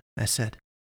 Asim," I said,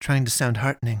 trying to sound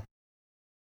heartening.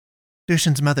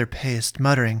 Dushan's mother paced,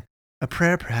 muttering, a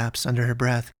prayer perhaps, under her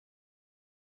breath.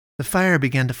 The fire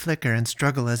began to flicker and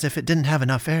struggle as if it didn't have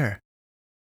enough air.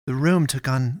 The room took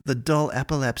on the dull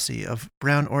epilepsy of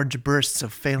brown-orange bursts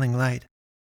of failing light.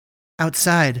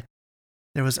 Outside,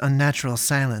 there was unnatural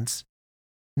silence.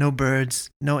 No birds,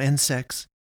 no insects,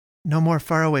 no more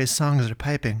faraway songs or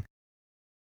piping.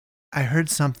 I heard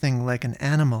something like an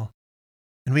animal,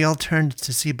 and we all turned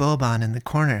to see Boban in the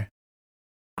corner,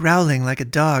 growling like a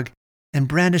dog and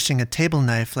brandishing a table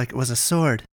knife like it was a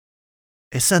sword.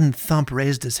 A sudden thump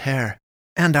raised his hair,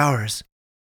 and ours.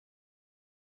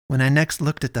 When I next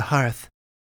looked at the hearth,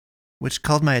 which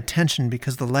called my attention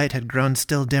because the light had grown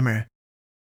still dimmer,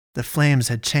 the flames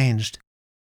had changed.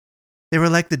 They were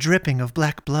like the dripping of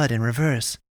black blood in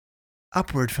reverse,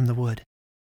 upward from the wood.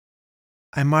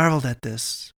 I marveled at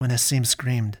this when Asim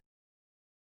screamed.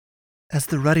 As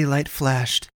the ruddy light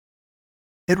flashed,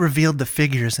 it revealed the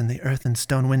figures in the earth and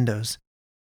stone windows,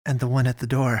 and the one at the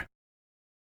door,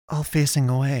 all facing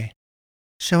away,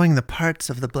 showing the parts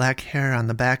of the black hair on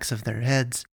the backs of their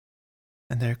heads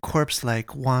and their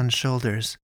corpse-like wan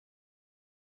shoulders.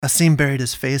 Asim buried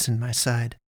his face in my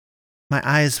side. My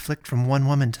eyes flicked from one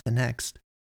woman to the next.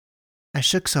 I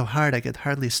shook so hard I could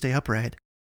hardly stay upright.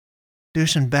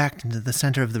 Dushan backed into the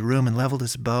center of the room and leveled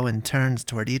his bow and turned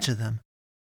toward each of them,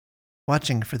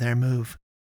 watching for their move.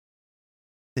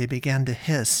 They began to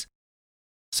hiss,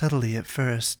 subtly at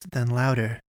first, then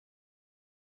louder.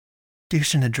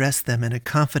 Dushan addressed them in a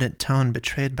confident tone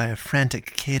betrayed by a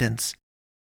frantic cadence.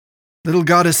 "Little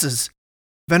goddesses,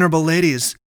 venerable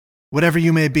ladies, whatever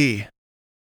you may be,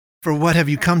 for what have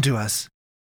you come to us?"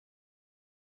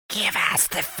 Give us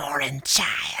the foreign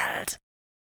child,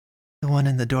 the one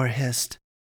in the door hissed.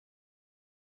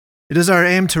 "It is our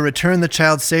aim to return the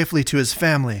child safely to his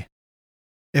family.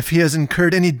 If he has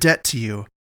incurred any debt to you,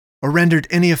 or rendered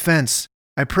any offense,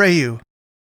 I pray you,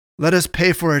 let us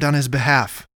pay for it on his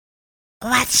behalf."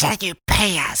 What shall you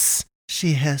pay us,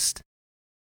 she hissed,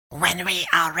 when we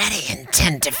already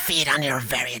intend to feed on your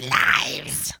very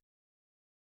lives?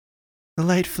 The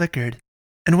light flickered,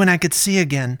 and when I could see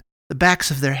again, the backs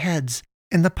of their heads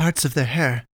and the parts of their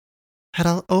hair had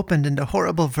all opened into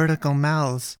horrible vertical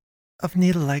mouths of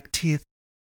needle-like teeth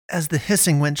as the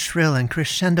hissing went shrill and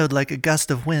crescendoed like a gust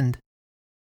of wind.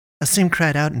 Asim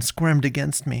cried out and squirmed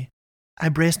against me. I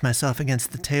braced myself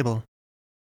against the table.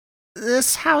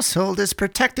 "This household is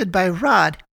protected by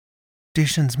Rod,"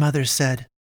 Dushan's mother said,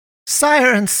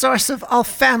 "sire and source of all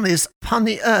families upon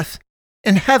the earth,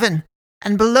 in heaven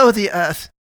and below the earth."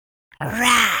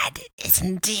 Rod is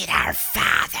indeed our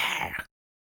father,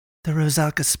 the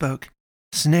Rosalka spoke,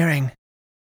 sneering.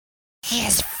 He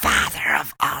is father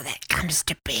of all that comes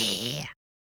to be,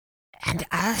 and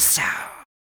also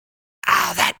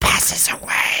all that passes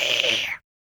away.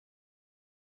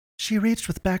 She reached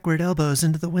with backward elbows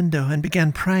into the window and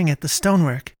began prying at the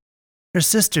stonework. Her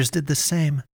sisters did the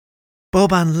same.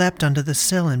 Boban leapt onto the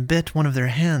sill and bit one of their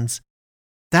hands.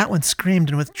 That one screamed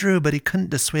and withdrew, but he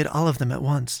couldn't dissuade all of them at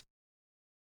once.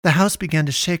 The house began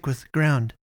to shake with the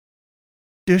ground.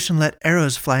 Dushan let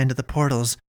arrows fly into the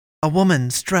portals. A woman,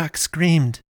 struck,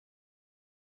 screamed.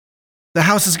 "The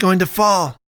house is going to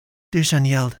fall!" Dushan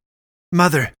yelled.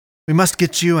 "Mother, we must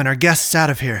get you and our guests out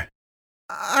of here."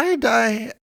 "I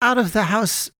die out of the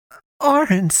house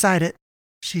or inside it,"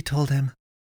 she told him.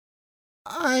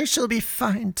 "I shall be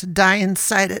fine to die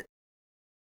inside it.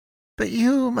 But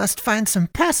you must find some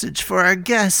passage for our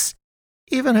guests,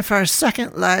 even if our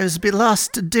second lives be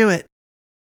lost to do it."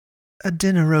 A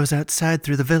din arose outside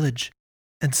through the village,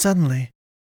 and suddenly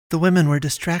the women were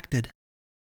distracted.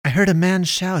 I heard a man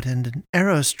shout, and an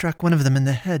arrow struck one of them in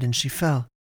the head, and she fell.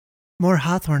 More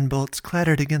hawthorn bolts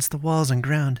clattered against the walls and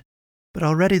ground, but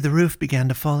already the roof began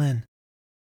to fall in.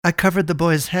 I covered the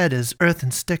boy's head as earth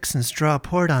and sticks and straw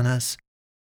poured on us.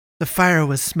 The fire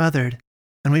was smothered,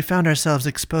 and we found ourselves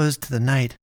exposed to the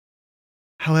night.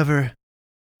 However,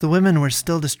 the women were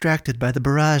still distracted by the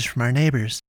barrage from our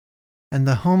neighbors, and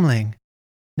the homeling,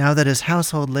 now that his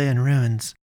household lay in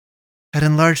ruins, had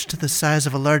enlarged to the size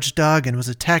of a large dog and was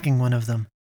attacking one of them.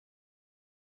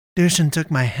 Dushan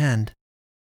took my hand.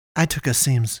 I took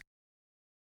Asim's.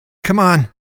 "Come on,"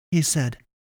 he said.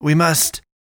 "We must."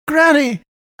 "Granny!"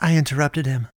 I interrupted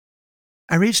him.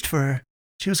 I reached for her.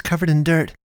 She was covered in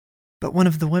dirt, but one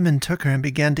of the women took her and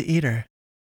began to eat her.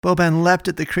 Boban leapt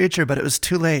at the creature, but it was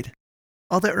too late.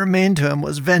 All that remained to him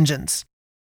was vengeance.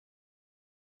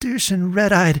 Dushan,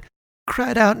 red-eyed,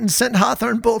 cried out and sent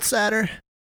hawthorn bolts at her,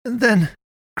 and then,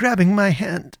 grabbing my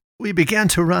hand, we began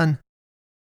to run.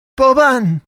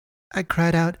 "Boban!" I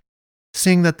cried out,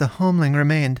 seeing that the homeling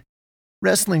remained,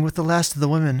 wrestling with the last of the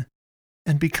women,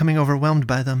 and becoming overwhelmed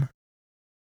by them.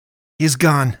 "He's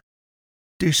gone,"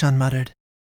 Dushan muttered.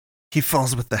 "He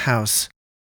falls with the house."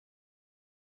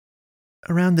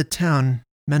 Around the town,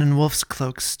 men in wolf's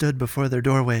cloaks stood before their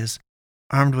doorways,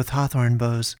 armed with hawthorn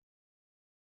bows.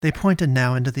 They pointed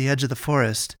now into the edge of the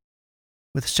forest,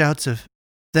 with shouts of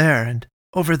 "there" and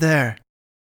 "over there."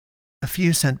 A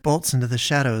few sent bolts into the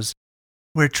shadows,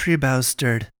 where tree boughs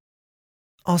stirred.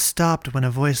 All stopped when a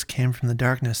voice came from the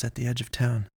darkness at the edge of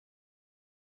town.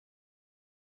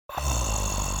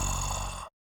 "Ah,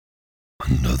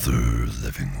 another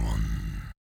living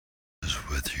one is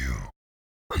with you.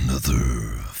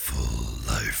 Another full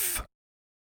life.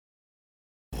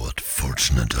 What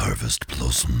fortunate harvest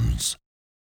blossoms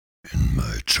in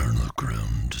my charnel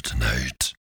ground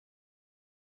tonight."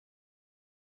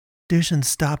 Dushan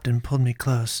stopped and pulled me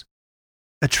close.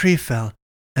 A tree fell,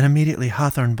 and immediately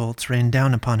hawthorn bolts rained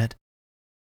down upon it.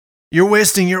 "You're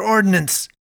wasting your ordnance!"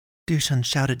 Dushan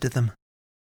shouted to them.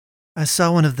 I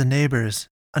saw one of the neighbors,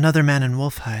 another man in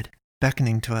wolf hide,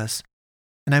 beckoning to us,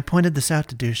 and I pointed this out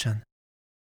to Dushan.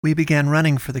 We began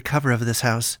running for the cover of this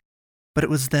house, but it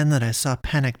was then that I saw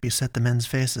panic beset the men's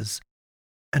faces,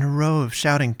 and a row of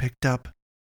shouting picked up,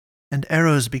 and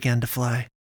arrows began to fly.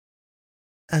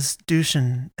 As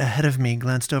Dushan, ahead of me,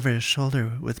 glanced over his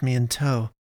shoulder with me in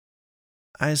tow,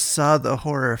 I saw the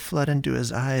horror flood into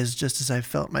his eyes just as I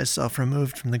felt myself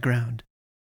removed from the ground,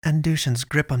 and Dushan's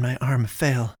grip on my arm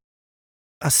fail.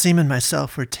 Asim and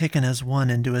myself were taken as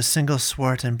one into a single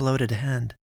swart and bloated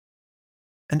hand.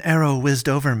 An arrow whizzed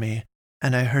over me,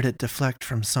 and I heard it deflect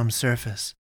from some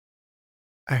surface.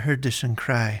 I heard Dushan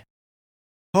cry,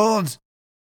 "Hold!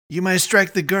 You might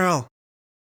strike the girl."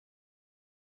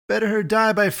 "Better her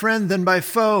die by friend than by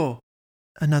foe,"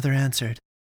 another answered.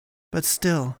 But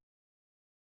still,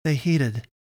 they heeded,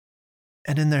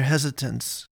 and in their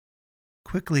hesitance,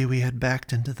 quickly we had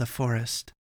backed into the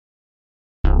forest.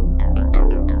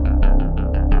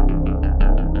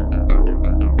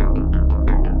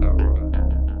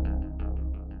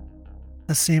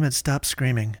 Asim had stopped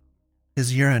screaming.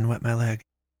 His urine wet my leg.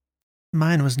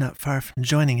 Mine was not far from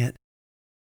joining it.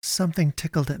 Something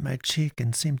tickled at my cheek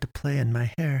and seemed to play in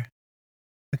my hair,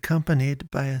 accompanied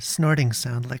by a snorting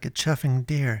sound like a chuffing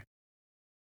deer.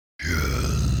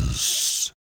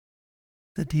 "Yes,"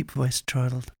 the deep voice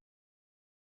chortled.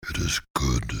 "it is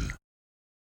good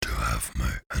to have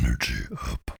my energy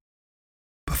up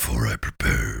before I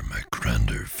prepare my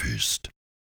grander feast.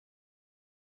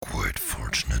 Quite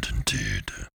fortunate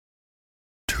indeed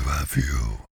to have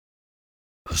you,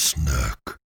 a snack,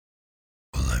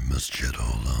 while I must yet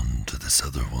hold on to this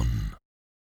other one."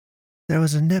 There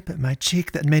was a nip at my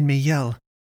cheek that made me yell.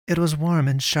 It was warm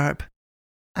and sharp.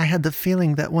 I had the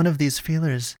feeling that one of these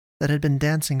feelers that had been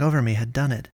dancing over me had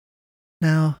done it.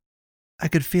 Now, I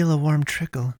could feel a warm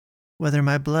trickle. Whether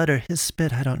my blood or his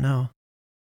spit, I don't know.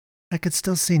 I could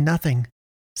still see nothing,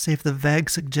 save the vague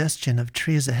suggestion of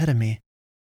trees ahead of me,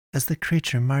 as the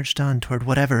creature marched on toward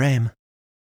whatever aim.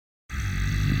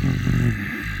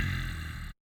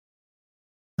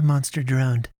 The monster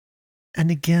droned, and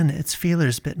again its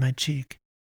feelers bit my cheek,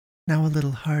 now a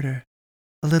little harder,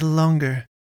 a little longer,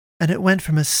 and it went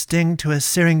from a sting to a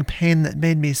searing pain that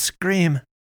made me scream.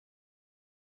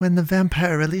 When the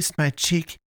vampire released my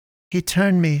cheek, he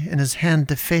turned me in his hand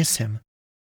to face him.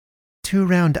 Two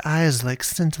round eyes like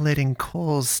scintillating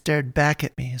coals stared back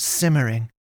at me, simmering.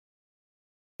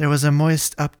 There was a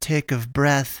moist uptake of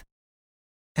breath,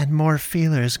 and more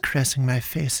feelers caressing my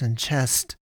face and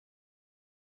chest.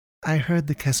 I heard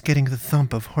the cascading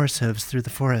thump of horse hooves through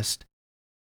the forest.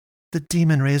 The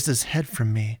demon raised his head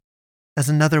from me, as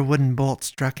another wooden bolt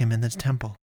struck him in the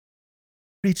temple.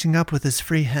 Reaching up with his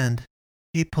free hand,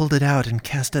 He pulled it out and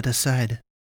cast it aside.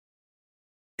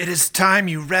 It is time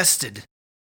you rested.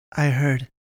 I heard,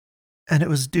 and it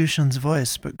was Dushan's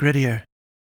voice, but grittier.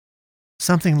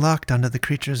 Something locked onto the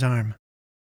creature's arm.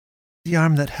 The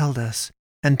arm that held us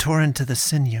and tore into the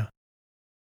sinew.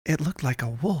 It looked like a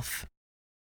wolf.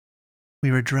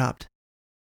 We were dropped.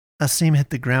 Asim hit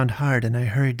the ground hard, and I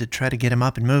hurried to try to get him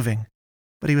up and moving,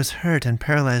 but he was hurt and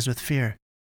paralyzed with fear.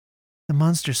 The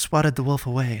monster swatted the wolf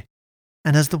away,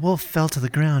 and as the wolf fell to the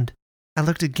ground, I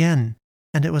looked again,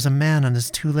 and it was a man on his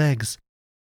 2 legs.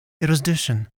 It was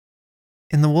Dushan,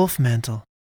 in the wolf mantle.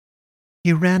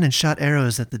 He ran and shot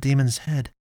arrows at the demon's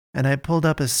head, and I pulled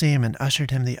up Asim and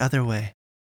ushered him the other way.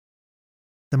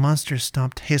 The monster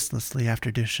stomped hastelessly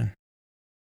after Dushan.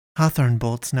 Hawthorn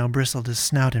bolts now bristled his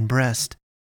snout and breast.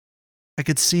 I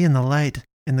could see in the light,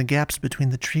 in the gaps between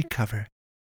the tree cover,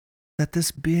 that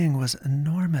this being was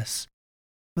enormous,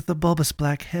 with a bulbous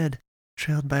black head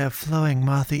trailed by a flowing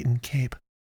moth-eaten cape.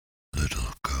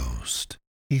 Little ghost,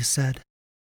 He said,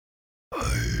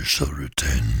 I shall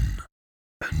retain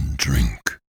and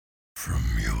drink from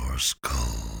your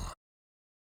skull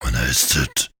when I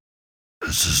sit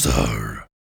as the czar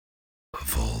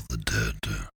of all the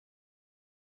dead.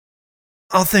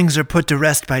 "All things are put to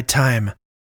rest by time,"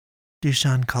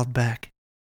 Dushan called back,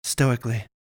 stoically.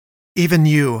 "Even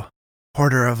you,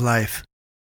 hoarder of life."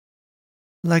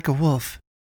 Like a wolf,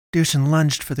 Dushan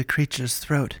lunged for the creature's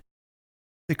throat.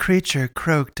 The creature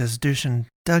croaked as Dushan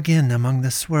dug in among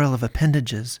the swirl of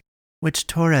appendages, which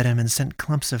tore at him and sent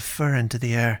clumps of fur into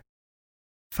the air.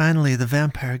 Finally, the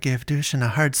vampire gave Dushan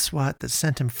a hard swat that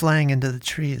sent him flying into the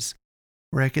trees,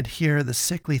 where I could hear the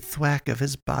sickly thwack of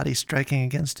his body striking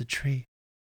against a tree.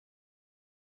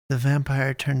 The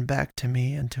vampire turned back to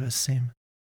me and to Asim,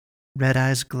 red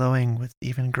eyes glowing with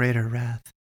even greater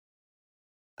wrath.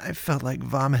 I felt like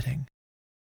vomiting.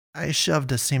 I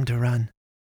shoved Asim to run.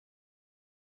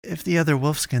 If the other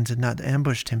wolfskins had not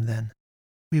ambushed him then,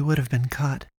 we would have been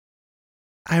caught.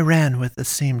 I ran with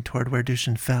Asim toward where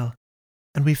Dushan fell,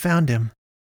 and we found him,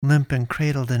 limp and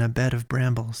cradled in a bed of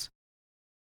brambles.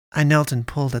 I knelt and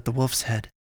pulled at the wolf's head,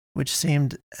 which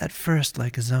seemed at first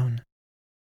like his own.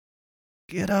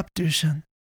 "Get up, Dushan,"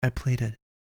 I pleaded.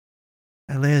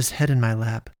 I lay his head in my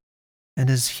lap, and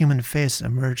his human face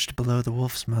emerged below the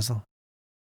wolf's muzzle.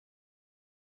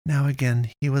 Now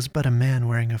again he was but a man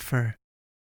wearing a fur.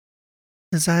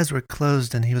 His eyes were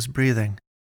closed and he was breathing.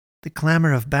 The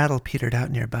clamor of battle petered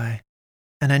out nearby,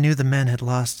 and I knew the men had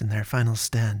lost in their final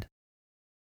stand.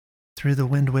 Through the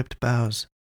wind-whipped boughs,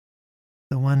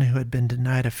 the one who had been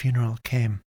denied a funeral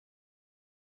came.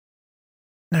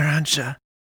 "Narancia,"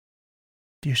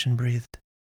 Dushan breathed.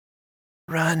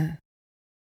 "Run.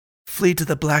 Flee to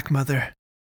the Black Mother."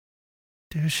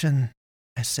 "Dushan,"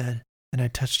 I said, and I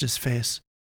touched his face.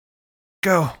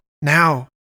 "Go, now,"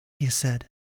 he said.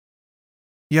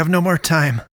 "You have no more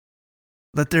time.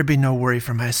 Let there be no worry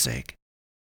for my sake.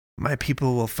 My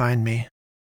people will find me,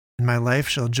 and my life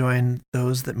shall join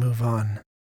those that move on.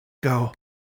 Go.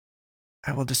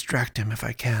 I will distract him if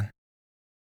I can."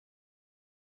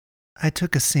 I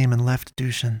took Asim and left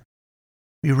Dushan.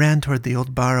 We ran toward the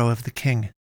old barrow of the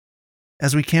king.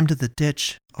 As we came to the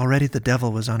ditch, already the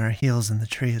devil was on our heels in the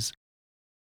trees.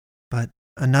 But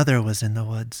another was in the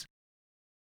woods.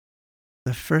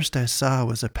 The first I saw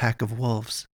was a pack of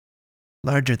wolves,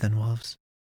 larger than wolves,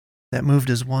 that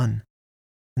moved as one,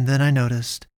 and then I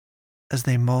noticed, as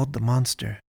they mauled the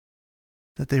monster,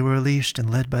 that they were leashed and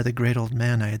led by the great old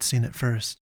man I had seen at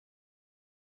first.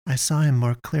 I saw him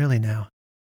more clearly now,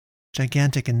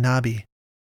 gigantic and knobby,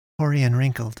 hoary and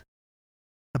wrinkled,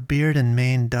 a beard and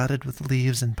mane dotted with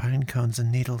leaves and pine cones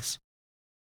and needles.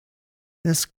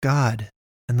 This god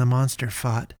and the monster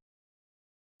fought.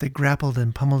 They grappled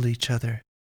and pummeled each other,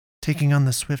 taking on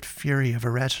the swift fury of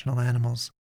irrational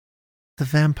animals. The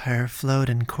vampire flowed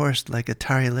and coursed like a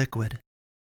tarry liquid.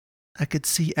 I could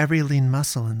see every lean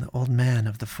muscle in the old man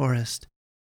of the forest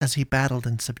as he battled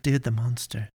and subdued the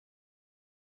monster.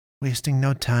 Wasting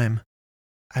no time,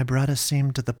 I brought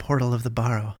Asim to the portal of the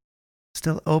barrow,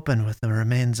 still open with the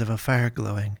remains of a fire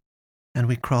glowing, and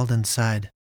we crawled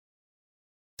inside.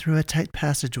 Through a tight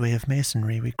passageway of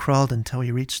masonry we crawled until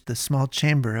we reached the small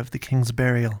chamber of the king's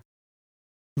burial,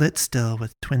 lit still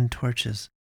with twin torches.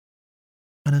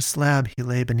 On a slab he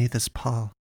lay beneath his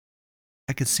pall.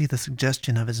 I could see the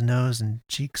suggestion of his nose and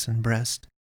cheeks and breast,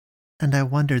 and I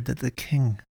wondered that the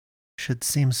king should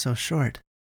seem so short.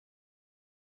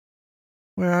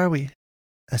 "Where are we?"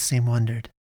 Asim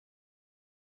wondered.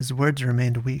 His words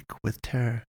remained weak with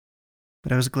terror,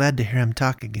 but I was glad to hear him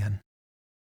talk again.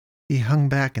 He hung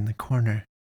back in the corner.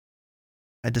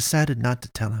 I decided not to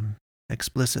tell him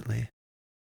explicitly,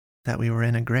 that we were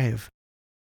in a grave.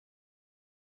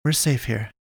 "We're safe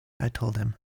here," I told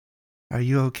him. "Are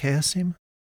you okay, Asim?"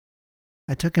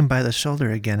 I took him by the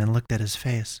shoulder again and looked at his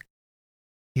face.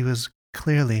 He was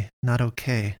clearly not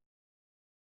okay,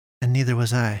 and neither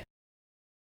was I.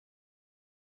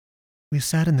 We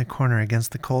sat in the corner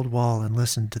against the cold wall and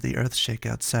listened to the earth shake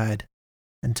outside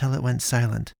until it went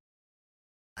silent.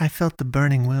 I felt the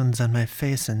burning wounds on my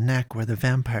face and neck where the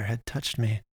vampire had touched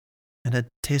me and had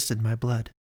tasted my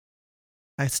blood.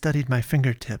 I studied my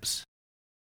fingertips,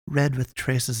 red with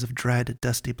traces of dried,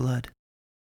 dusty blood,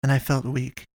 and I felt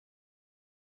weak.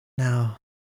 Now,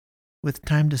 with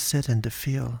time to sit and to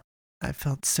feel, I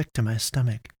felt sick to my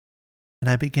stomach, and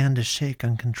I began to shake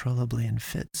uncontrollably in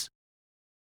fits.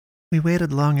 We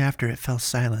waited long after it fell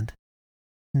silent,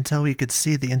 until we could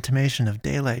see the intimation of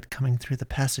daylight coming through the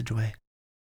passageway.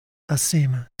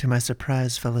 Asim, to my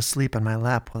surprise, fell asleep on my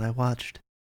lap while I watched,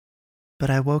 but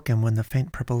I woke him when the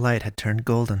faint purple light had turned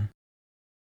golden.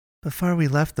 Before we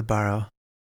left the barrow,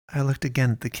 I looked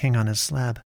again at the king on his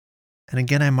slab, and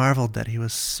again I marveled that he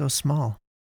was so small.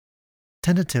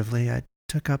 Tentatively, I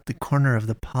took up the corner of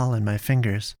the pall in my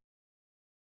fingers.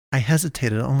 I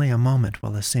hesitated only a moment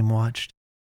while Asim watched,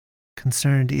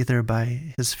 concerned either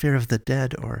by his fear of the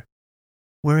dead or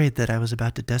worried that I was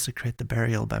about to desecrate the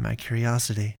burial by my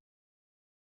curiosity.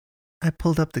 I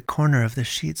pulled up the corner of the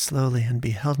sheet slowly and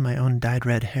beheld my own dyed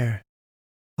red hair,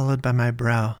 followed by my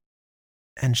brow,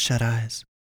 and shut eyes.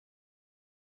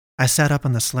 I sat up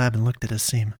on the slab and looked at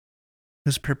Asim,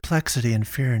 whose perplexity and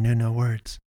fear knew no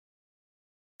words.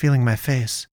 Feeling my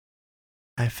face,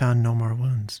 I found no more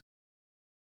wounds.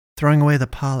 Throwing away the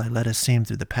pall, I led Asim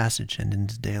through the passage and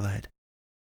into daylight.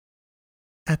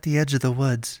 At the edge of the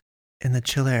woods, in the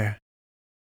chill air,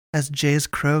 as jays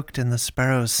croaked and the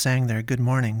sparrows sang their good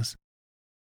mornings,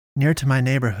 near to my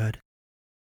neighborhood,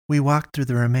 we walked through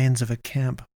the remains of a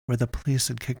camp where the police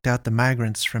had kicked out the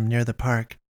migrants from near the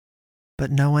park,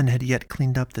 but no one had yet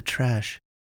cleaned up the trash,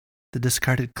 the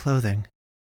discarded clothing,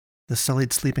 the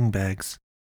sullied sleeping bags,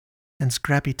 and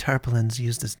scrappy tarpaulins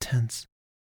used as tents.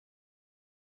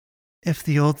 If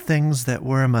the old things that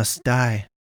were must die,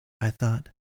 I thought,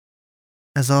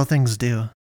 as all things do,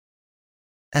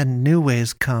 and new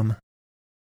ways come,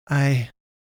 I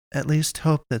at least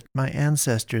hope that my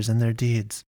ancestors and their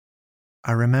deeds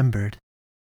are remembered,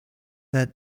 that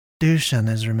Dushan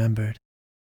is remembered,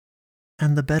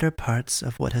 and the better parts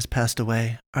of what has passed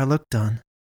away are looked on,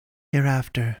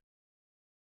 hereafter,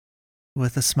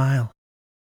 with a smile.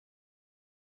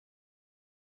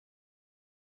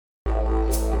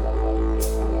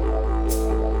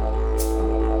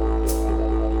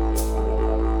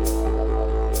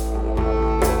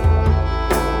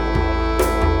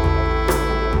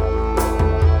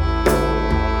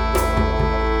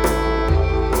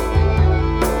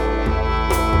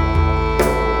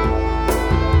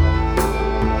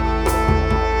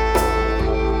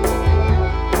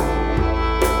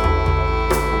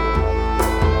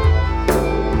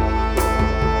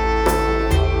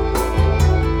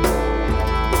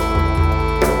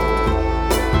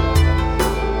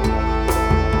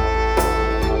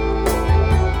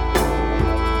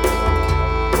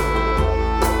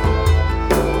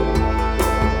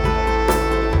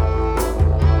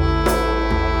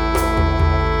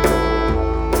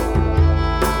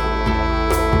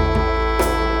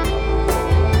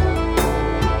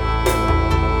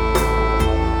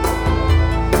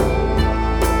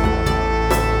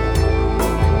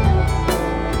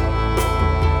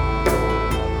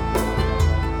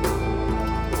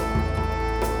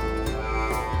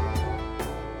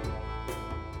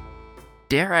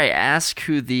 Dare I ask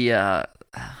who the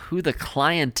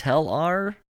clientele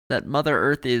are that Mother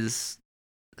Earth is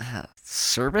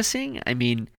servicing? I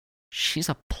mean, she's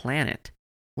a planet.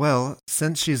 Well,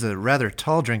 since she's a rather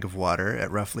tall drink of water at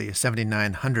roughly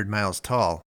 7,900 miles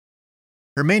tall,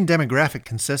 her main demographic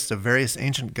consists of various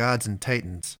ancient gods and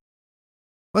titans.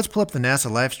 Let's pull up the NASA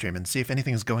livestream and see if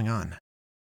anything's going on.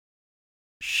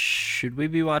 Should we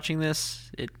be watching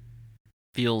this? It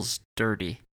feels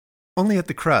dirty. Only at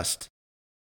the crust.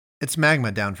 It's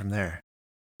magma down from there.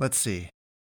 Let's see.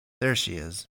 There she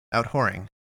is, out whoring.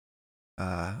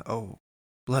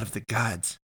 Blood of the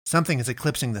gods. Something is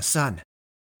eclipsing the sun.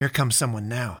 Here comes someone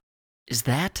now. Is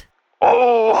that?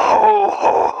 Oh, ho,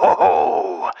 ho, ho,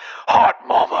 ho! Hot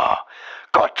mama!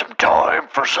 Got some time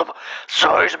for some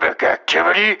seismic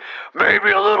activity? Maybe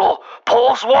a little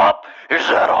pole swap? Is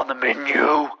that on the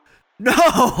menu?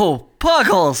 No!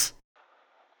 Puggles!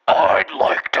 I'd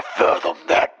like to fathom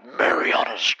that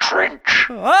Mariana's Trench.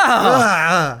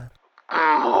 Ah!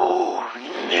 Oh,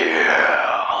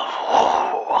 yeah.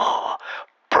 Oh,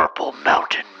 Purple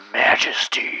Mountain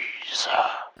Majesties.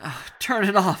 Turn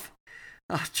it off.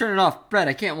 Turn it off. Brett,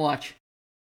 I can't watch.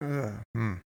 I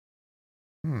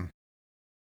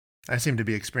seem to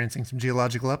be experiencing some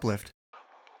geological uplift.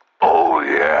 Oh,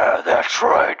 yeah, that's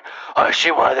right. I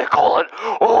see why they call it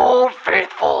Old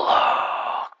Faithful.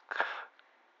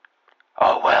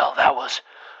 Oh, well, that was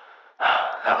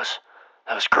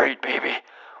great, baby.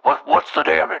 What's the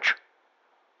damage?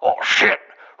 Oh, shit.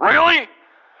 Really?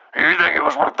 You think it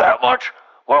was worth that much?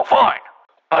 Well, fine.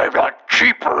 I'm not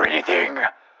cheap or anything.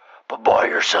 But buy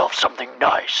yourself something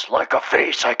nice, like a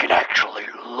face I can actually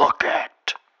look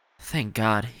at. Thank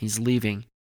God he's leaving.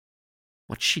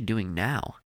 What's she doing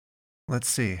now? Let's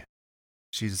see.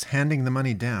 She's handing the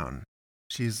money down.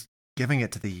 She's giving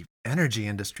it to the energy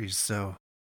industries so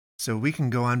we can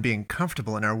go on being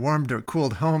comfortable in our warmed or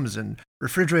cooled homes and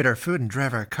refrigerate our food and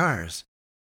drive our cars.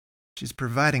 She's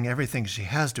providing everything she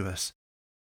has to us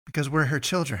because we're her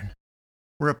children.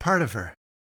 We're a part of her.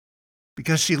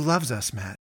 Because she loves us,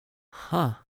 Matt.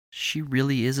 Huh. She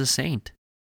really is a saint.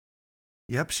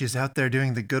 Yep, she's out there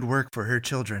doing the good work for her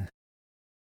children.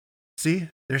 See,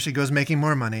 there she goes making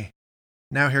more money.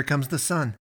 Now here comes the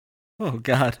sun. Oh,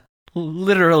 God.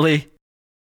 Literally.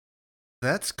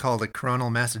 That's called a coronal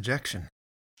mass ejection.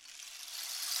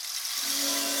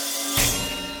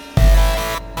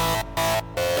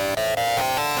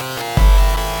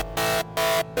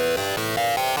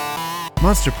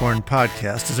 Monster Porn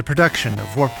Podcast is a production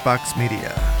of Warped Box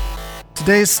Media.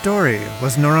 Today's story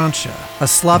was Narancia, a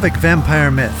Slavic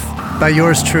vampire myth, by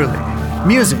yours truly.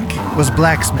 Music was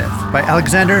Blacksmith by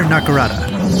Alexander Nakarada.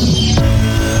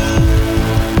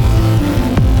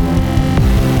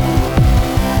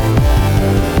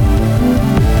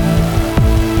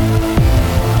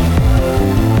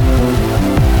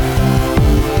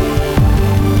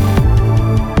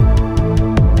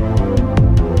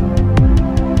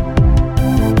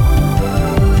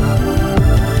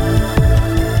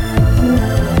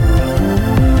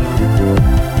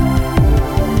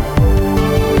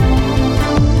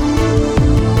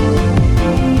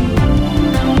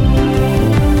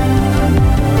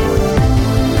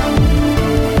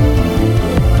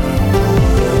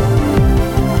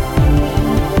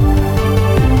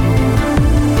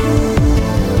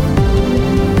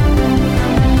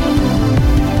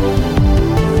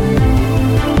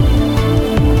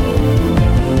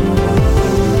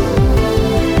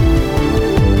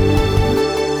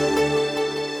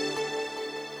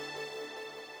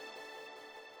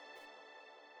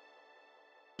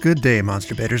 Good day,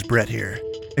 Monster Baiters. Brett here.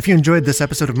 If you enjoyed this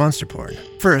episode of Monster Porn,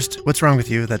 first, what's wrong with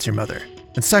you? That's your mother.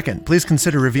 And second, please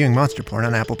consider reviewing Monster Porn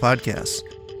on Apple Podcasts.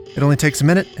 It only takes a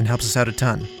minute and helps us out a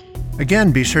ton.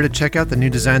 Again, be sure to check out the new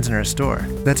designs in our store.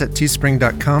 That's at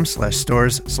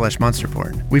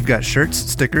teespring.com/stores/monsterporn. We've got shirts,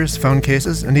 stickers, phone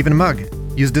cases, and even a mug.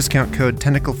 Use discount code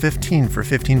TENTACLE15 for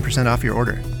 15% off your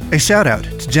order. A shout out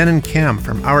to Jen and Cam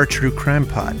from Our True Crime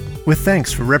Pod, with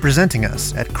thanks for representing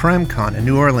us at CrimeCon in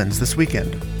New Orleans this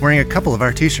weekend, wearing a couple of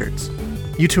our t-shirts.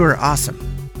 You two are awesome.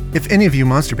 If any of you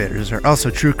Monster Baiters are also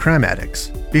true crime addicts,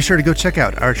 be sure to go check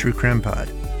out Our True Crime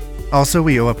Pod. Also,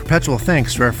 we owe a perpetual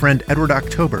thanks to our friend Edward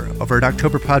October over at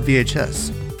OctoberPod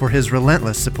VHS for his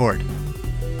relentless support.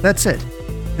 That's it.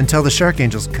 Until the Shark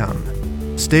Angels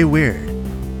come, stay weird,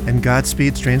 and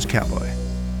Godspeed, Strange Cowboy.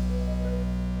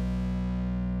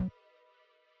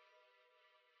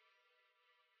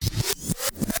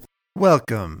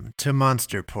 Welcome to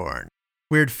Monster Porn,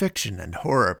 weird fiction and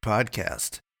horror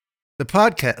podcast. The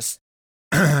podcast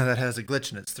that has a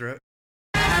glitch in its throat.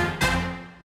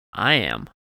 I am.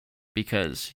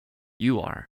 Because you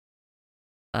are.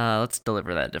 Let's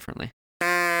deliver that differently.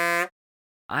 I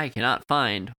cannot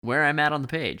find where I'm at on the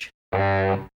page.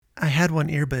 I had one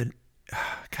earbud.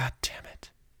 God damn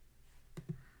it.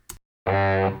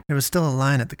 There was still a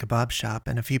line at the kebab shop,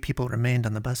 and a few people remained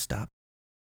on the bus stop.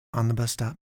 I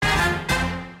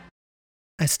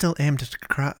still aimed to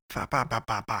cry.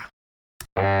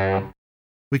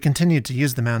 We continued to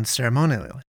use the mound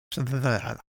ceremonially.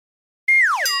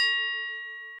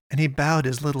 And he bowed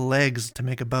his little legs to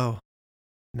make a bow.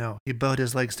 No, he bowed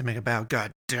his legs to make a bow.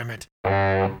 God damn it.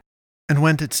 And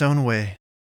went its own way.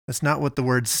 That's not what the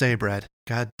words say, Brad.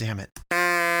 God damn it.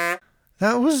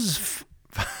 That was...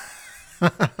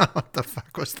 What the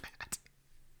fuck was that?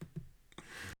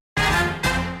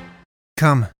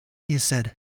 Come, he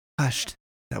said, hushed.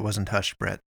 That wasn't hushed,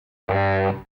 Brett.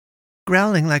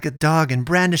 Growling like a dog and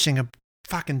brandishing a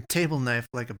fucking table knife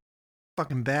like a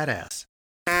fucking badass.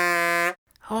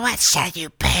 What shall you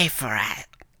pay for it?